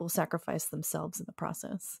will sacrifice themselves in the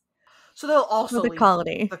process. So they'll also leave the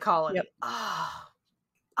colony. Yep.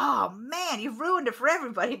 Oh man, you've ruined it for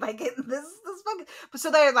everybody by getting this fucking. But so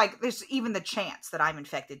they're like, there's even the chance that I'm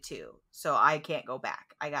infected too, so I can't go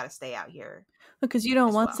back. I got to stay out here because you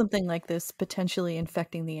don't want something like this potentially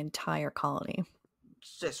infecting the entire colony.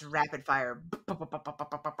 Just rapid fire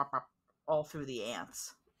all through the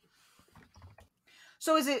ants.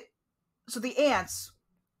 So the ants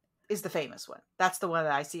is the famous one. That's the one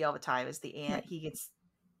that I see all the time. Is the ant? Right. He gets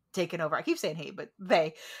taken over. I keep saying he, but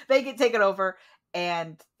they get taken over.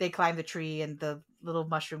 And they climb the tree, and the little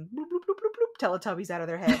mushroom bloop, bloop, bloop, bloop, bloop, Teletubbies out of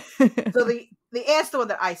their head. So the ant's the one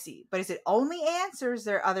that I see. But is it only ants, or is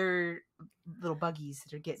there other little buggies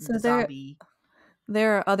that are getting the zombie?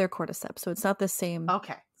 There are other cordyceps, so it's not the same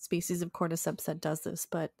species of cordyceps that does this.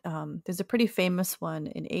 But there's a pretty famous one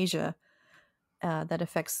in Asia that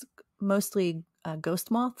affects mostly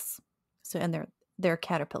ghost moths. So and they're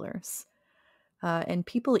caterpillars, and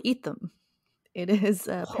people eat them. It is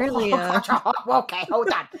apparently... okay, hold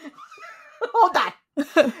on. Hold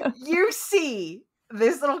on. You see,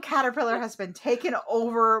 this little caterpillar has been taken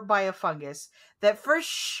over by a fungus that for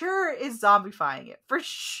sure is zombifying it. For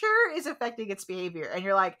sure is affecting its behavior. And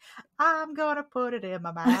you're like, I'm going to put it in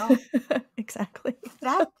my mouth. Exactly.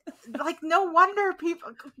 That, no wonder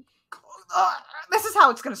people... this is how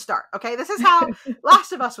it's going to start, okay? This is how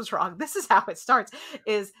Last of Us was wrong. This is how it starts.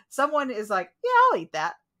 Is someone is like, yeah, I'll eat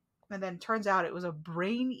that. And then turns out it was a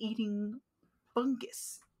brain-eating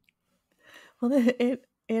fungus. Well,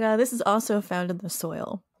 this is also found in the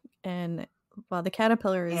soil, and while the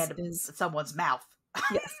caterpillar is someone's mouth,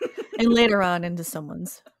 yes, and later on into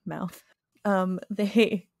someone's mouth,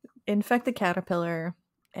 they infect the caterpillar,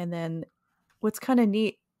 and then what's kind of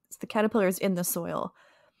neat is the caterpillar is in the soil,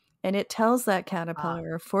 and it tells that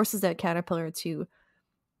caterpillar, forces that caterpillar to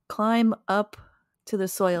climb up to the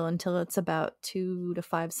soil until it's about 2 to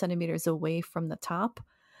 5 centimeters away from the top,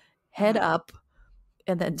 head up,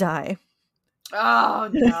 and then die. Oh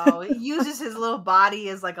no! It uses his little body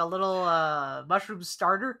as like a little mushroom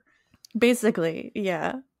starter. Basically,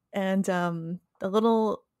 yeah. And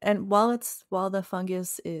while the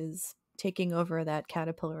fungus is taking over that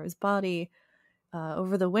caterpillar's body,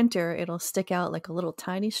 over the winter it'll stick out like a little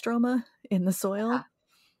tiny stroma in the soil,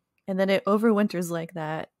 and then it overwinters like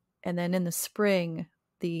that. And then in the spring,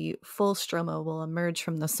 the full stroma will emerge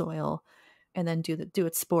from the soil and then do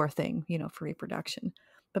its spore thing, for reproduction.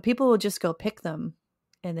 But people will just go pick them,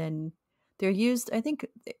 and then they're used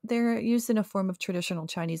in a form of traditional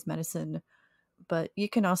Chinese medicine, but you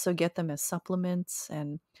can also get them as supplements.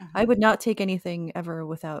 And I would not take anything ever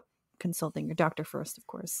without consulting your doctor first, of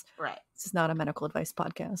course. Right. This is not a medical advice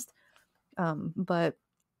podcast. But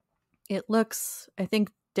it looks, I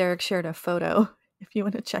think Derek shared a photo if you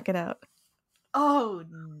want to check it out. Oh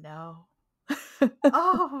no.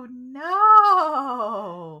 Oh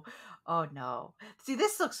no. Oh no. See,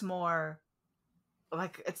 this looks more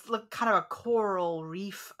like kind of a coral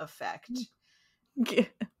reef effect. Yeah,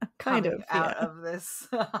 kind of out of this.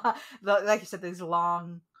 Like you said, these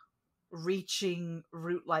long reaching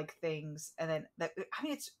root-like things, and then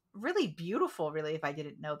it's really beautiful, really, if I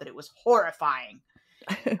didn't know that it was horrifying.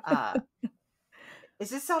 Is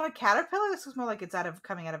this on a caterpillar? This looks more like it's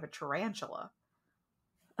coming out of a tarantula.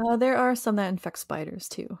 There are some that infect spiders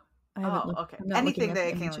too. Okay. Anything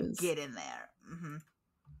that can get in there. Mm-hmm.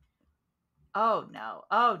 Oh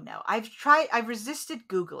no! I've resisted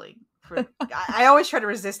Googling. I always try to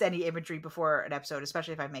resist any imagery before an episode,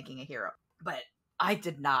 especially if I'm making a hero. But I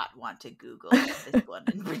did not want to Google this one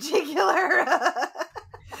in particular.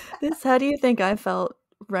 How do you think I felt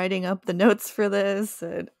writing up the notes for this?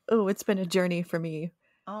 And, it's been a journey for me.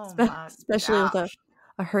 Oh my especially with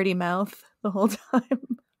a hurty mouth the whole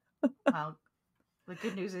time. Well, The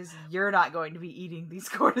good news is you're not going to be eating these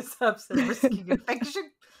cordyceps and risking infection.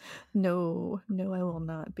 No, I will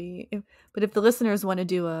not be. But if the listeners want to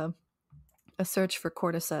do a search for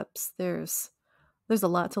cordyceps, there's a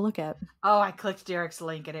lot to look at. Oh, I clicked Derek's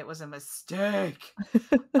link and it was a mistake.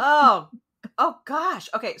 Oh gosh.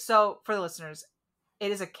 Okay, so for the listeners, it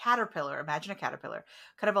is a caterpillar. Imagine a caterpillar,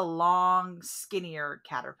 kind of a long, skinnier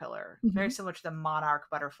caterpillar, very similar to the monarch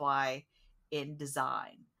butterfly in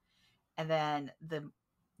design. And then the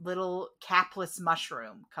little capless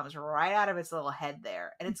mushroom comes right out of its little head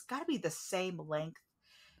there, and it's got to be the same length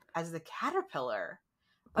as the caterpillar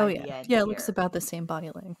by the end. Yeah, it looks about the same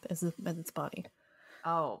body length as its body.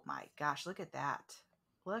 Oh my gosh, look at that.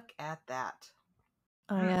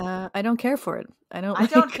 I don't care for it. I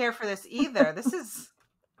don't care for this either. This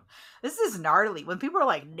is gnarly. When people are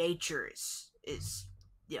like, nature is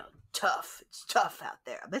tough. It's tough out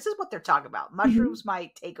there. This is what they're talking about. Mushrooms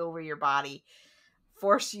might take over your body,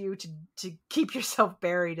 force you to keep yourself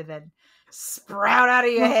buried, and then sprout out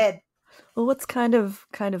of your head. Well, what's kind of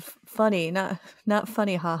funny, not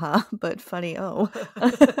funny, haha, but funny, is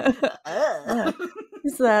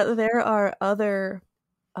that there are other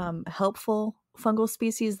helpful fungal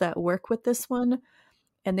species that work with this one,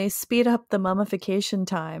 and they speed up the mummification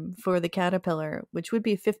time for the caterpillar, which would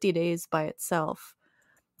be 50 days by itself,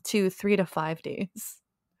 to 3 to 5 days.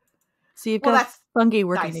 So you've got fungi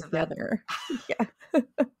working together. Yeah.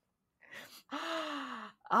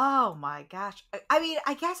 Oh my gosh. I mean,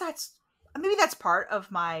 I guess maybe that's part of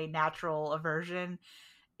my natural aversion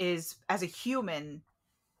is, as a human,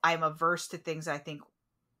 I'm averse to things that I think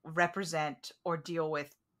represent or deal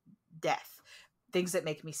with death. Things that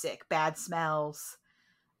make me sick. Bad smells,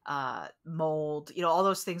 mold, all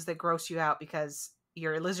those things that gross you out because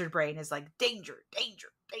your lizard brain is like, danger, danger,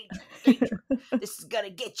 danger, danger. This is gonna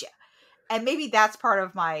get you. And maybe that's part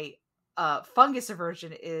of my fungus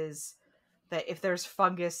aversion, is that if there's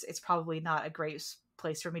fungus, it's probably not a great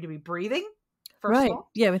place for me to be breathing. First of all.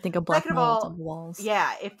 Yeah, we think of black mold on the walls.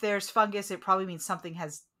 Yeah, if there's fungus, it probably means something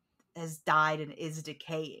has died and is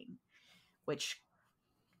decaying, which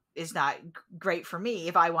is not great for me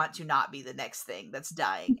if I want to not be the next thing that's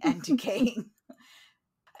dying and decaying.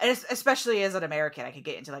 And especially as an American, I could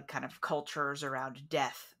get into like kind of cultures around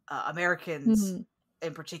death. Americans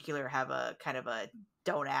in particular have a kind of a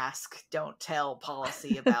don't ask, don't tell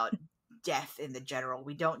policy about death in the general.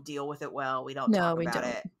 We don't deal with it well. We don't talk about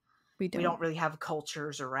it. We don't really have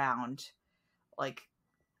cultures around like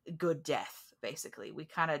good death, basically. We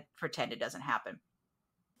kind of pretend it doesn't happen.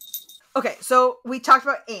 Okay, so we talked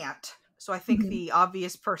about ant. So I think the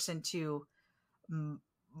obvious person to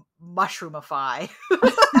mushroomify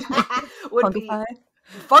would be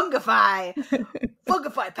fungify.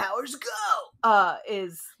 Fungify powers go!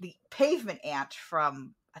 Is the pavement ant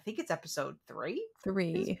from, I think it's episode 3?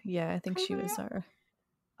 3, yeah, I think she was our...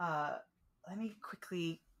 Let me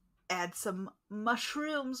quickly add some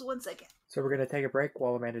mushrooms, 1 second. So we're going to take a break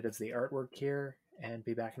while Amanda does the artwork here and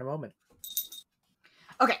be back in a moment.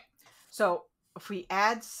 Okay, so if we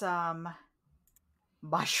add some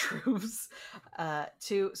mushrooms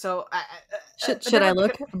should I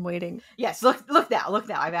look? I'm waiting. Yes, look now.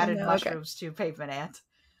 I've added mushrooms to pavement ant.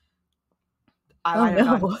 I might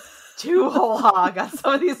have gone too whole hog on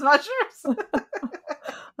some of these mushrooms.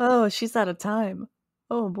 Oh, she's out of time.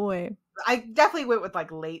 Oh boy. I definitely went with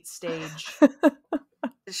like late stage.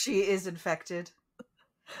 She is infected.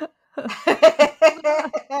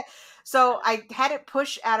 So I had it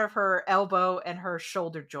push out of her elbow and her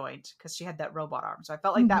shoulder joint because she had that robot arm. So I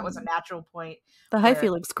felt like that was a natural point. The hyphae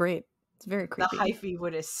looks great. It's very creepy. The hyphae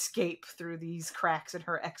would escape through these cracks in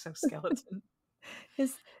her exoskeleton.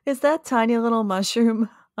 Is that tiny little mushroom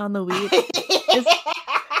on the wheat?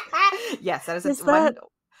 Yes, that is.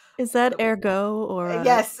 Is that ergo or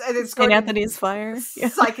yes? And it's St. Anthony's fire.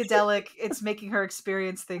 Psychedelic. It's making her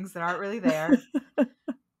experience things that aren't really there.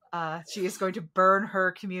 She is going to burn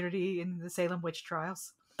her community in the Salem witch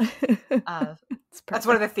trials. That's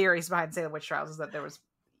one of the theories behind Salem witch trials, is that there was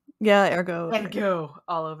ergo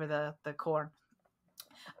all over the corn.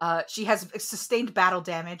 She has sustained battle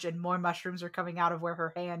damage, and more mushrooms are coming out of where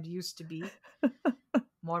her hand used to be.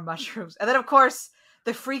 More mushrooms, and then of course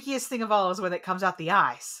the freakiest thing of all is when it comes out the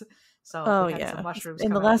eyes. So some mushrooms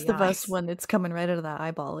in The Last of Us, when it's coming right out of the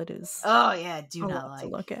eyeball, it is. Oh yeah, do not like to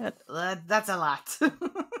look at. That's a lot.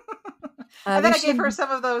 And then I gave her some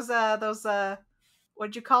of those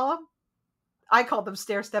what'd you call them? I called them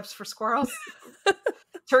stair steps for squirrels.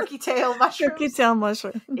 Turkey tail mushrooms. Turkey tail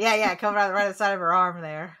mushroom. Yeah, coming right on the side of her arm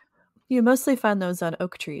there. You mostly find those on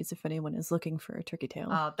oak trees if anyone is looking for a turkey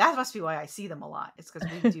tail. That must be why I see them a lot. It's because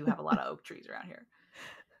we do have a lot of oak trees around here.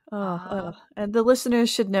 And the listeners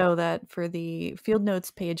should know that for the field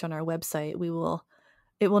notes page on our website,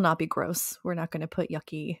 it will not be gross. We're not going to put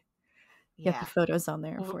yucky photos on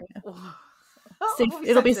there for you.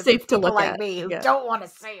 It'll be safe to look like at. Me who don't want to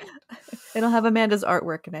see it. It'll have Amanda's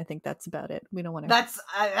artwork, and I think that's about it. We don't want to.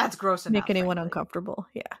 That's gross enough. Make anyone uncomfortable.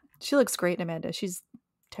 Yeah, she looks great, Amanda. She's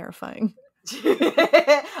terrifying.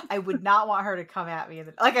 I would not want her to come at me.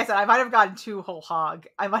 Like I said, I might have gotten too whole hog.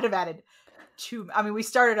 I might have added too. I mean, we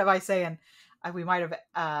started by saying we might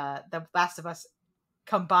have The Last of Us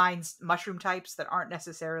combines mushroom types that aren't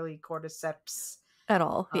necessarily cordyceps at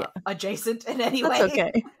all. Adjacent in any way. That's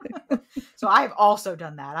okay. So I've also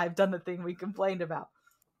done that. I've done the thing we complained about.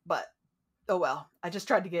 But oh well. I just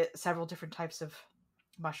tried to get several different types of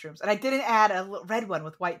mushrooms, and I didn't add a red one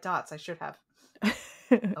with white dots. I should have.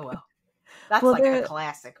 Oh well. That's like a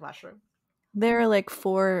classic mushroom. There are like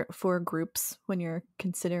four groups when you're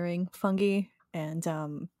considering fungi, and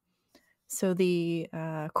so the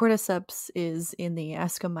cordyceps is in the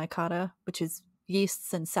Ascomycota, which is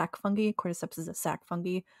yeasts and sac fungi. Cordyceps is a sac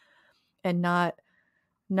fungi, and not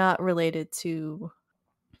related to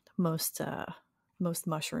most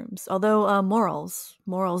mushrooms. Although morels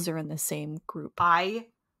are in the same group.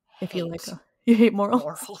 You hate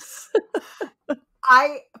morels.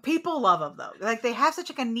 People love them though. Like they have such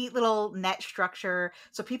like a neat little net structure.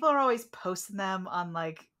 So people are always posting them on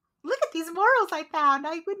like, look at these morels I found.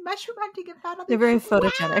 I went mushroom hunting and found them. They're very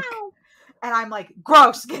photogenic. Wow. And I'm like,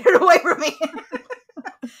 gross, get it away from me.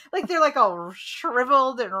 Like they're like all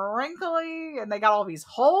shriveled and wrinkly, and they got all these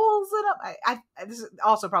holes in them. This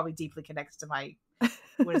also probably deeply connects to my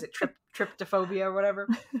tryptophobia or whatever.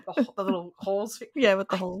 The little holes. Yeah, with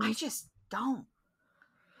the holes. I just don't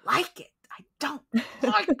like it. I don't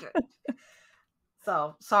like it.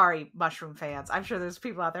 So sorry, mushroom fans. I'm sure there's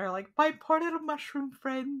people out there who are like, my poor little mushroom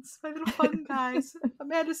friends, my little fun guys.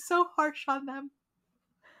 Amanda's so harsh on them.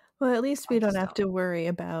 Well, at least we don't have to worry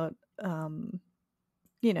about,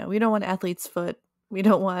 we don't want athlete's foot. We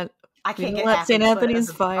don't want. I can't get St.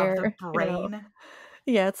 Anthony's fire. Brain.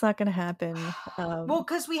 Yeah, it's not going to happen. Well,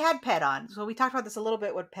 because we had Ped on, so we talked about this a little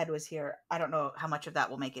bit when Ped was here. I don't know how much of that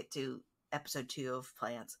will make it to episode 2 of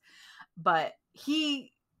Plants. But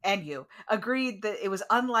he and you agreed that it was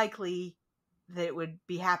unlikely that it would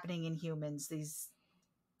be happening in humans. These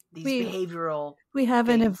behavioral. We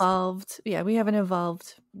haven't evolved. Yeah, we haven't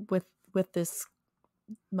evolved with this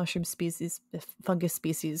mushroom species, fungus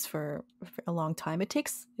species for a long time. It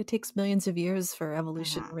takes millions of years for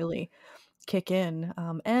evolution to really kick in.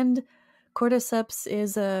 And cordyceps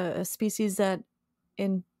is a species that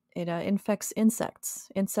infects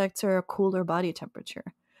insects. Insects are a cooler body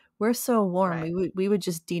temperature. We're so warm, right. we would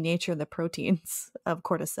just denature the proteins of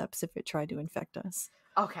cordyceps if it tried to infect us.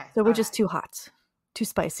 Okay. So we're just too hot, too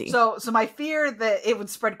spicy. So my fear that it would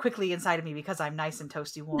spread quickly inside of me because I'm nice and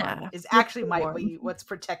toasty warm is actually might be what's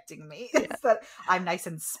protecting me. Is that I'm nice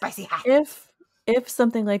and spicy hot. If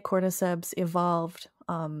something like cordyceps evolved,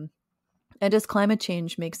 and as climate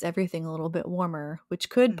change makes everything a little bit warmer,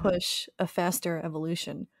 which could push a faster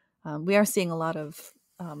evolution, we are seeing a lot of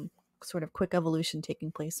sort of quick evolution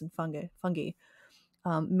taking place in fungi.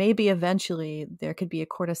 Maybe eventually there could be a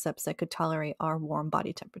cordyceps that could tolerate our warm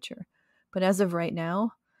body temperature. But as of right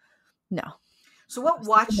now, no. So what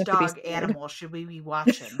watchdog animal should we be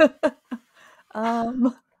watching? I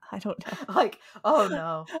don't know. Like, oh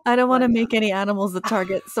no. I don't want to make any animals the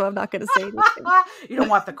target, so I'm not going to say anything. You don't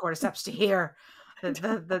want the cordyceps to hear.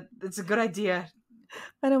 It's a good idea.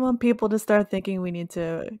 I don't want people to start thinking we need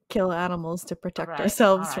to kill animals to protect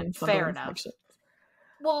ourselves from fungal infections.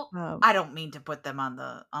 Well, I don't mean to put them on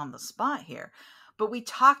the spot here, but we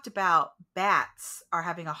talked about bats are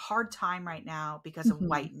having a hard time right now because of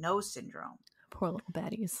white nose syndrome. Poor little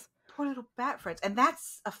baddies. Poor little bat friends. And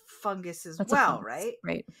that's a fungus as well, right?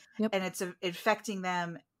 Right. Yep. And it's infecting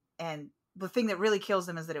them. And the thing that really kills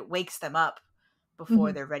them is that it wakes them up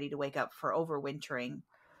before they're ready to wake up for overwintering.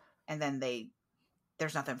 And then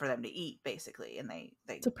there's nothing for them to eat, basically. And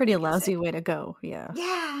it's a pretty lousy way to go. Yeah.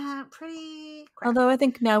 Yeah. Pretty crappy. Although I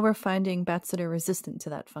think now we're finding bats that are resistant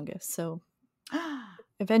to that fungus. So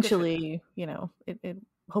eventually, it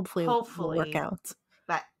hopefully will work out.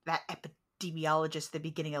 That epidemiologist at the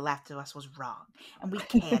beginning of Last of Us was wrong. And we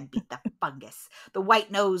can beat the fungus. The white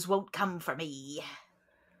nose won't come for me.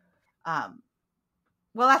 Well,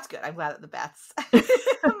 that's good. I'm glad that the bats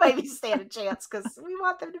maybe stand a chance because we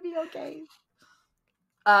want them to be okay.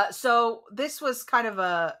 So this was kind of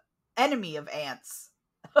a enemy of ants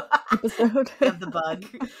episode of the bug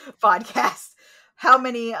podcast. How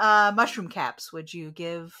many mushroom caps would you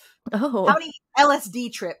give? Oh, how many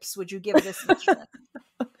LSD trips would you give this mushroom?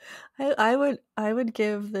 I would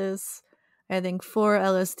give this, I think, 4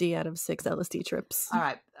 LSD out of 6 LSD trips. All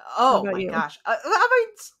right. How Oh about my you? gosh. I mean,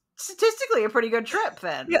 statistically, a pretty good trip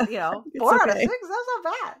then. Yeah, You know, it's 4 out of okay. 6. That's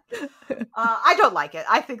not bad. I don't like it.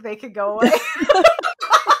 I think they could go away.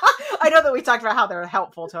 I know that we talked about how they're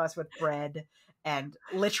helpful to us with bread and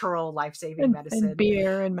literal life-saving medicine and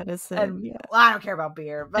beer and medicine. and yeah, well, I don't care about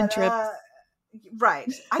beer, but and trips.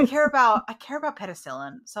 right. I care about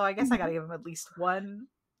penicillin, so I guess I gotta give them at least one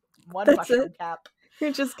That's mushroom it. cap.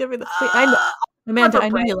 You're just giving the. I know, Amanda. I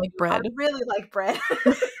know you like bread. I really like bread.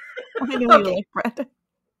 I know you like bread.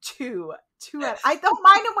 2. I don't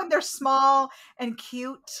mind them when they're small and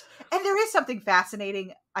cute, and there is something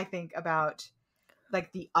fascinating, I think, about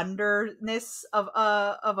like the underness of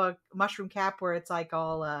a mushroom cap where it's like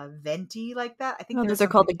all venti like that. I think Those are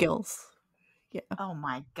called the gills. Yeah. Oh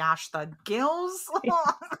my gosh, the gills!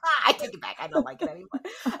 I take it back. I don't like it anymore.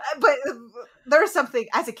 But there's something.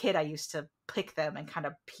 As a kid, I used to pick them and kind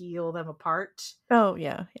of peel them apart. Oh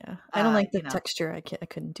yeah. I don't like the you know. texture. I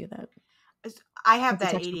couldn't do that. I have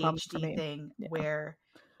That's a that texture problem for ADHD me. thing where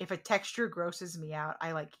if a texture grosses me out,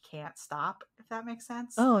 I like can't stop. If that makes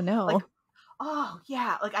sense. Oh no. Like, oh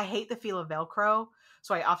yeah, like I hate the feel of Velcro.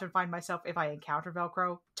 So I often find myself, if I encounter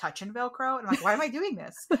Velcro, touching Velcro. And I'm like, why am I doing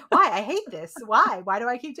this? Why? I hate this. Why? Why do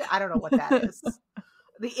I keep doing I don't know what that is.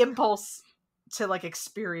 The impulse to like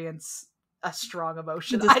experience a strong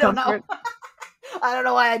emotion. I don't know. I don't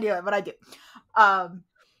know why I do it, but I do.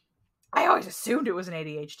 I always assumed it was an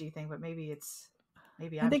ADHD thing, but maybe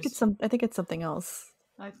I think it's something else.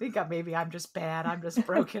 I think maybe I'm just bad. I'm just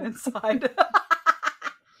broken inside.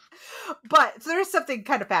 But so there's something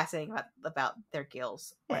kind of fascinating about their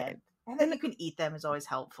gills, right? And that you can eat them is always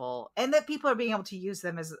helpful, and that people are being able to use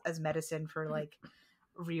them as medicine for like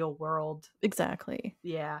real world. Exactly.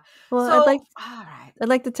 Yeah. Well, so, I'd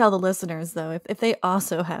like to tell the listeners though, if they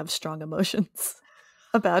also have strong emotions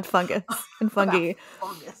about fungus and fungi,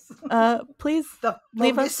 please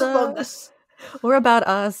leave us or about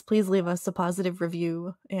us. Please leave us a positive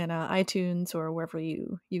review in iTunes or wherever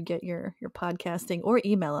you get your podcasting, or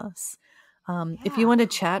email us. If you want to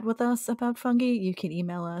chat with us about fungi, you can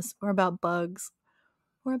email us, or about bugs,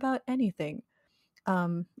 or about anything.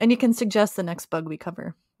 And you can suggest the next bug we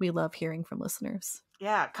cover. We love hearing from listeners.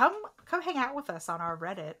 Yeah, come hang out with us on our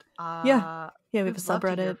Reddit. We have a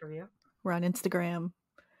subreddit. We're on Instagram.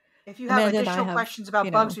 If you have additional questions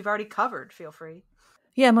about bugs we've already covered, feel free.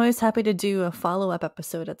 Yeah, I'm always happy to do a follow-up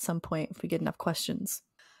episode at some point if we get enough questions.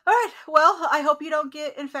 All right. Well, I hope you don't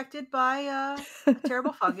get infected by a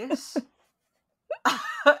terrible fungus.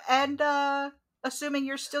 And assuming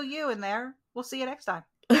you're still you in there, we'll see you next time.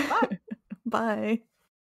 Bye. Bye.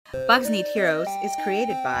 Bugs Need Heroes is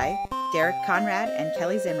created by Derek Conrad and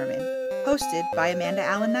Kelly Zimmerman. Hosted by Amanda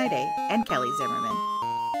Niday and Kelly Zimmerman.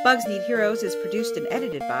 Bugs Need Heroes is produced and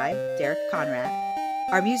edited by Derek Conrad.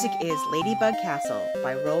 Our music is Ladybug Castle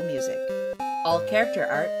by Roll Music. All character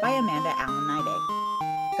art by Amanda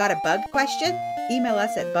Niday. Got a bug question? Email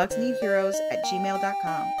us at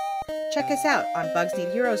bugsneedheroes@gmail.com. Check us out on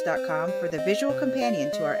BugsNeedHeroes.com for the visual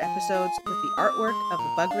companion to our episodes with the artwork of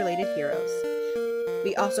the bug-related heroes.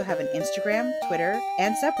 We also have an Instagram, Twitter,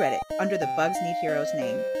 and subreddit under the Bugs Need Heroes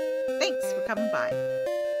name. Thanks for coming by.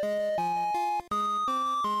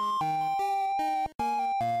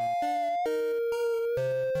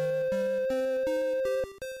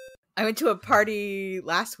 I went to a party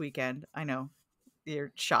last weekend. I know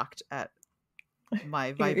you're shocked at my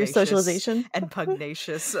your socialization and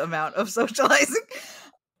pugnacious amount of socializing.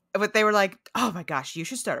 But they were like, oh my gosh, you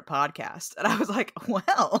should start a podcast. And I was like,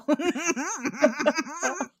 well,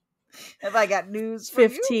 have I got news for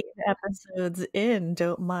 15 episodes in,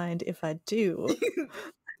 don't mind if I do.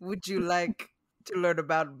 Would you like to learn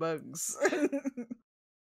about bugs?